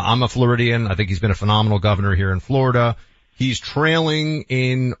 I'm a Floridian. I think he's been a phenomenal governor here in Florida. He's trailing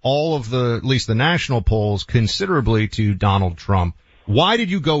in all of at least the national polls considerably to Donald Trump. Why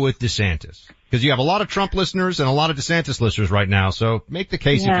did you go with DeSantis? Because you have a lot of Trump listeners and a lot of DeSantis listeners right now. So make the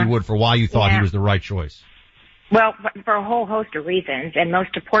case, if you would, for why you thought he was the right choice. Well, for a whole host of reasons, and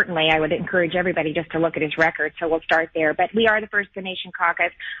most importantly, I would encourage everybody just to look at his record, so we'll start there. But we are the First in the Nation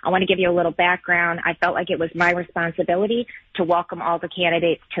caucus. I want to give you a little background. I felt like it was my responsibility to welcome all the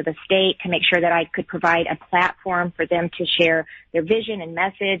candidates to the state, to make sure that I could provide a platform for them to share their vision and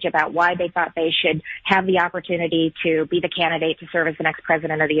message about why they thought they should have the opportunity to be the candidate to serve as the next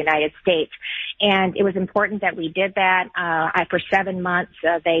president of the United States. And it was important that we did that. For 7 months,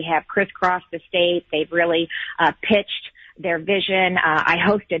 they have crisscrossed the state. They've really pitched their vision. I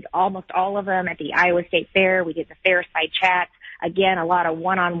hosted almost all of them at the Iowa State Fair. We did the fair side chats. Again, a lot of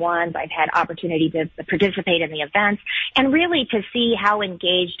one-on-ones. I've had opportunity to participate in the events and really to see how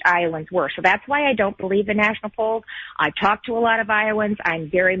engaged Iowans were. So that's why I don't believe the national polls. I talked to a lot of Iowans. I'm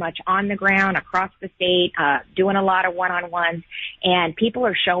very much on the ground across the state, doing a lot of one-on-ones, and people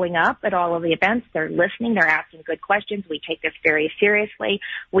are showing up at all of the events. They're listening. They're asking good questions. We take this very seriously.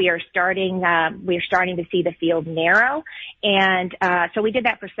 We are starting to see the field narrow. And so we did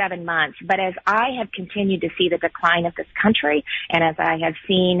that for 7 months. But as I have continued to see the decline of this country, and as I have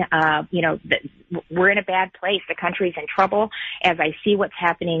seen, we're in a bad place. The country's in trouble. As I see what's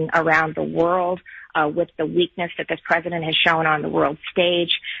happening around the world with the weakness that this president has shown on the world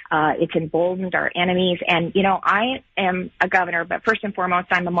stage, it's emboldened our enemies. And, I am a governor, but first and foremost,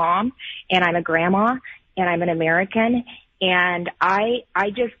 I'm a mom, and I'm a grandma, and I'm an American. And I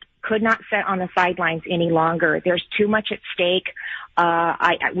just could not sit on the sidelines any longer. There's too much at stake.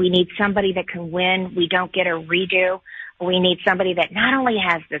 We need somebody that can win. We don't get a redo. We need somebody that not only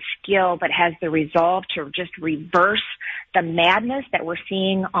has the skill, but has the resolve to just reverse the madness that we're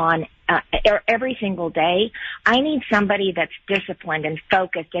seeing on every single day. I need somebody that's disciplined and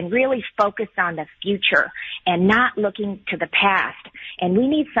focused and really focused on the future and not looking to the past. And we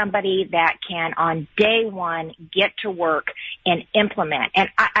need somebody that can, on day one, get to work and implement. And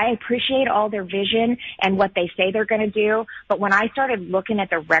I appreciate all their vision and what they say they're going to do. But when I started looking at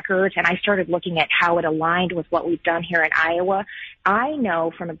the records and I started looking at how it aligned with what we've done here in Iowa, I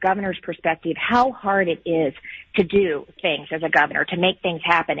know from a governor's perspective how hard it is to do things as a governor, to make things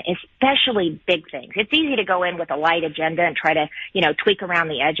happen, especially big things. It's easy to go in with a light agenda and try to, tweak around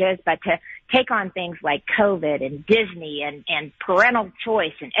the edges, but to take on things like COVID and Disney and parental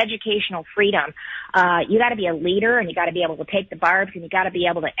choice and educational freedom, you got to be a leader and you got to be able to take the barbs and you got to be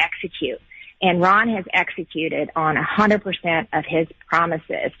able to execute. And Ron has executed on 100% of his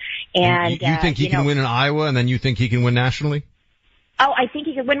promises. And you think he can win in Iowa, and then you think he can win nationally? Oh, I think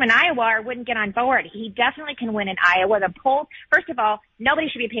he could win in Iowa or wouldn't get on board. He definitely can win in Iowa. The polls, first of all, nobody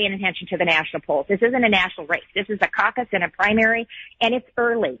should be paying attention to the national polls. This isn't a national race. This is a caucus and a primary, and it's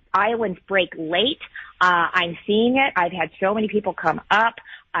early. Iowans break late. I'm seeing it. I've had so many people come up.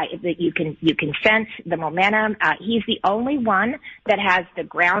 That you can sense the momentum. He's the only one that has the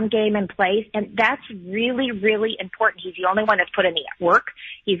ground game in place, and that's really, really important. He's the only one that's put in the work.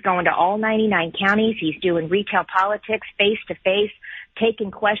 He's going to all 99 counties. He's doing retail politics face to face,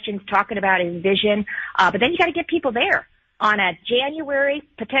 taking questions, talking about his vision. But then you got to get people there on a January,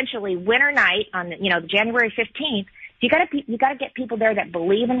 potentially winter night on January 15th. You got to get people there that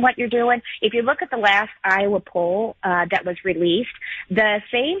believe in what you're doing. If you look at the last Iowa poll that was released, the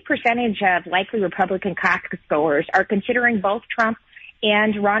same percentage of likely Republican caucus goers are considering both Trump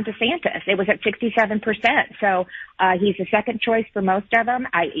and Ron DeSantis. It was at 67%. So he's the second choice for most of them.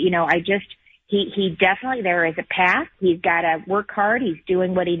 He definitely, there is a path. He's got to work hard. He's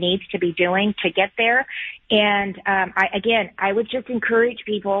doing what he needs to be doing to get there. And I would just encourage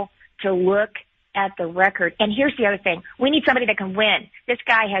people to look at the record. And here's the other thing. We need somebody that can win. This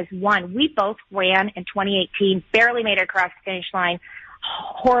guy has won. We both ran in 2018, barely made it across the finish line.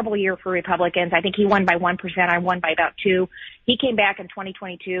 Horrible year for Republicans. I think he won by 1%. I won by about 2%. He came back in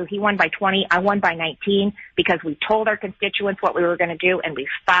 2022. He won by 20. I won by 19 because we told our constituents what we were going to do and we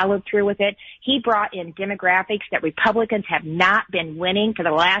followed through with it. He brought in demographics that Republicans have not been winning for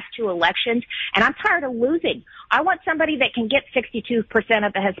the last 2 elections. And I'm tired of losing. I want somebody that can get 62%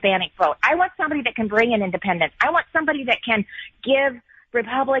 of the Hispanic vote. I want somebody that can bring in independence. I want somebody that can give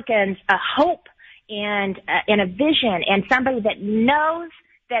Republicans a hope and a vision, and somebody that knows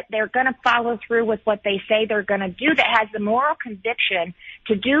that they're going to follow through with what they say they're going to do, that has the moral conviction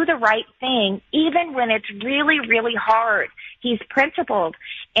to do the right thing, even when it's really, really hard. He's principled.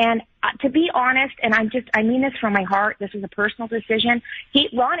 And to be honest, and I mean this from my heart, this is a personal decision,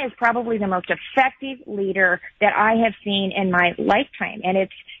 Ron is probably the most effective leader that I have seen in my lifetime. And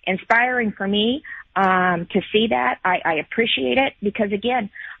it's inspiring for me to see that. I appreciate it because, again,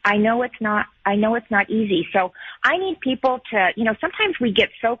 I know it's not easy. So I need people to, sometimes we get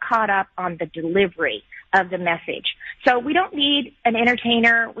so caught up on the delivery of the message. So we don't need an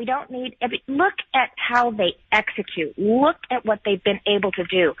entertainer. We don't need, look at how they execute. Look at what they've been able to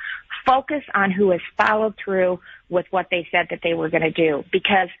do. Focus on who has followed through with what they said that they were going to do.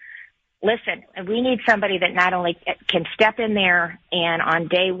 Because, listen, we need somebody that not only can step in there and on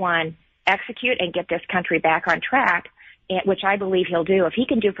day one execute and get this country back on track, which I believe he'll do. If he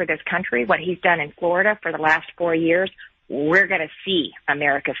can do for this country what he's done in Florida for the last 4 years, we're going to see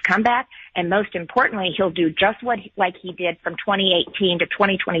America's comeback. And most importantly, he'll do just like he did from 2018 to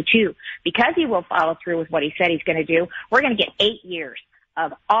 2022. Because he will follow through with what he said he's going to do, we're going to get 8 years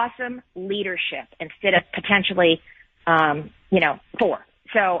of awesome leadership instead of potentially, 4.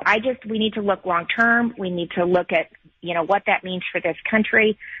 So we need to look long term. We need to look at, what that means for this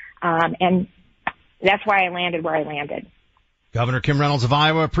country. And that's why I landed where I landed. Governor Kim Reynolds of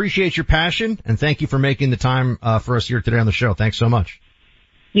Iowa, appreciate your passion, and thank you for making the time for us here today on the show. Thanks so much.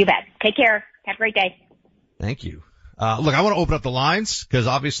 You bet. Take care. Have a great day. Thank you. Look, I want to open up the lines because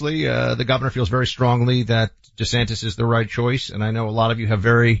obviously the governor feels very strongly that DeSantis is the right choice, and I know a lot of you have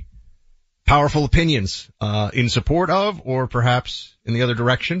very powerful opinions in support of, or perhaps in the other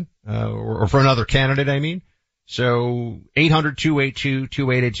direction, or for another candidate, I mean. So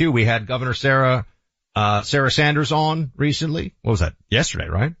 800-282-2882. We had Governor Sarah Sanders on recently. What was that? Yesterday,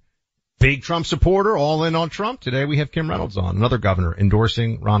 right? Big Trump supporter, all in on Trump. Today we have Kim Reynolds on, another governor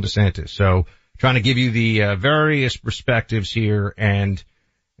endorsing Ron DeSantis. So trying to give you the various perspectives here, and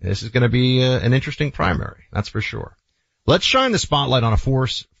this is going to be an interesting primary. That's for sure. Let's shine the spotlight on a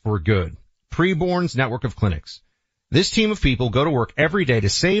force for good. Preborn's network of clinics. This team of people go to work every day to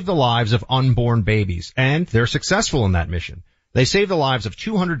save the lives of unborn babies, and they're successful in that mission. They save the lives of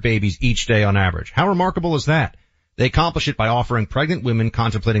 200 babies each day on average. How remarkable is that? They accomplish it by offering pregnant women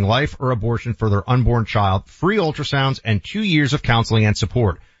contemplating life or abortion for their unborn child free ultrasounds and 2 years of counseling and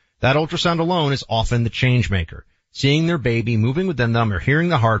support. That ultrasound alone is often the change maker. Seeing their baby, moving within them, or hearing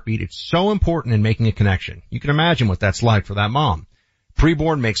the heartbeat, it's so important in making a connection. You can imagine what that's like for that mom.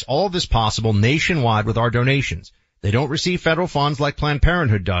 Preborn makes all of this possible nationwide with our donations. They don't receive federal funds like Planned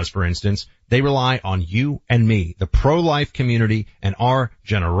Parenthood does, for instance. They rely on you and me, the pro-life community, and our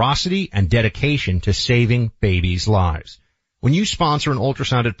generosity and dedication to saving babies' lives. When you sponsor an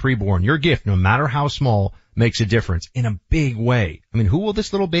ultrasound at Preborn, your gift, no matter how small, makes a difference in a big way. I mean, who will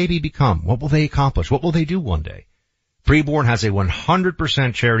this little baby become? What will they accomplish? What will they do one day? Preborn has a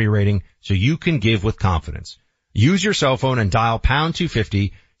 100% charity rating, so you can give with confidence. Use your cell phone and dial pound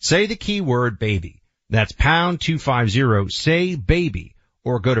 250, say the keyword baby. That's pound 250, say baby,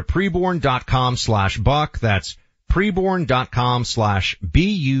 or go to preborn.com/buck. That's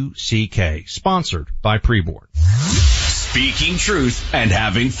preborn.com/BUCK. Sponsored by Preborn. Speaking truth and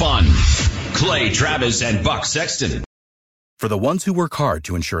having fun. Clay Travis and Buck Sexton. For the ones who work hard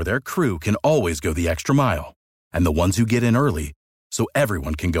to ensure their crew can always go the extra mile, and the ones who get in early so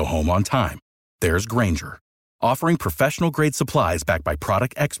everyone can go home on time, there's Grainger, offering professional-grade supplies backed by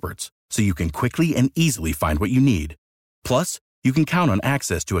product experts so you can quickly and easily find what you need. Plus, you can count on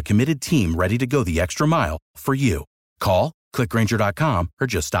access to a committed team ready to go the extra mile for you. Call, click Grainger.com, or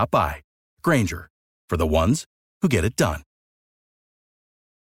just stop by. Grainger, for the ones who get it done.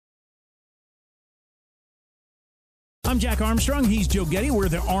 I'm Jack Armstrong. He's Joe Getty. We're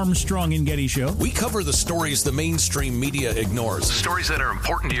the Armstrong and Getty Show. We cover the stories the mainstream media ignores. Stories that are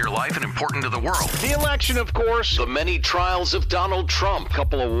important to your life and important to the world. The election, of course. The many trials of Donald Trump.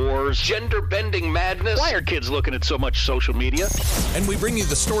 Couple of wars. Gender-bending madness. Why are kids looking at so much social media? And we bring you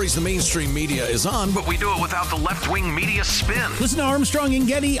the stories the mainstream media is on, but we do it without the left-wing media spin. Listen to Armstrong and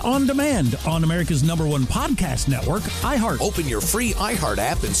Getty on demand on America's #1 podcast network, iHeart. Open your free iHeart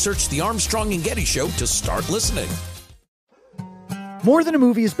app and search the Armstrong and Getty Show to start listening. More Than a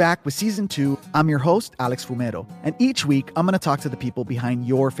Movie is back with Season 2. I'm your host, Alex Fumero, and each week I'm going to talk to the people behind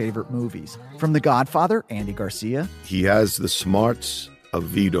your favorite movies. From The Godfather, Andy Garcia. He has the smarts of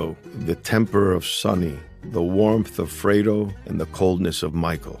Vito, the temper of Sonny, the warmth of Fredo, and the coldness of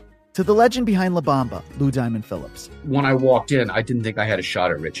Michael. To the legend behind La Bamba, Lou Diamond Phillips. When I walked in, I didn't think I had a shot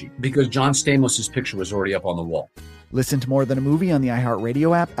at Richie because John Stamos' picture was already up on the wall. Listen to More Than a Movie on the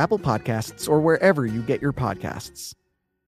iHeartRadio app, Apple Podcasts, or wherever you get your podcasts.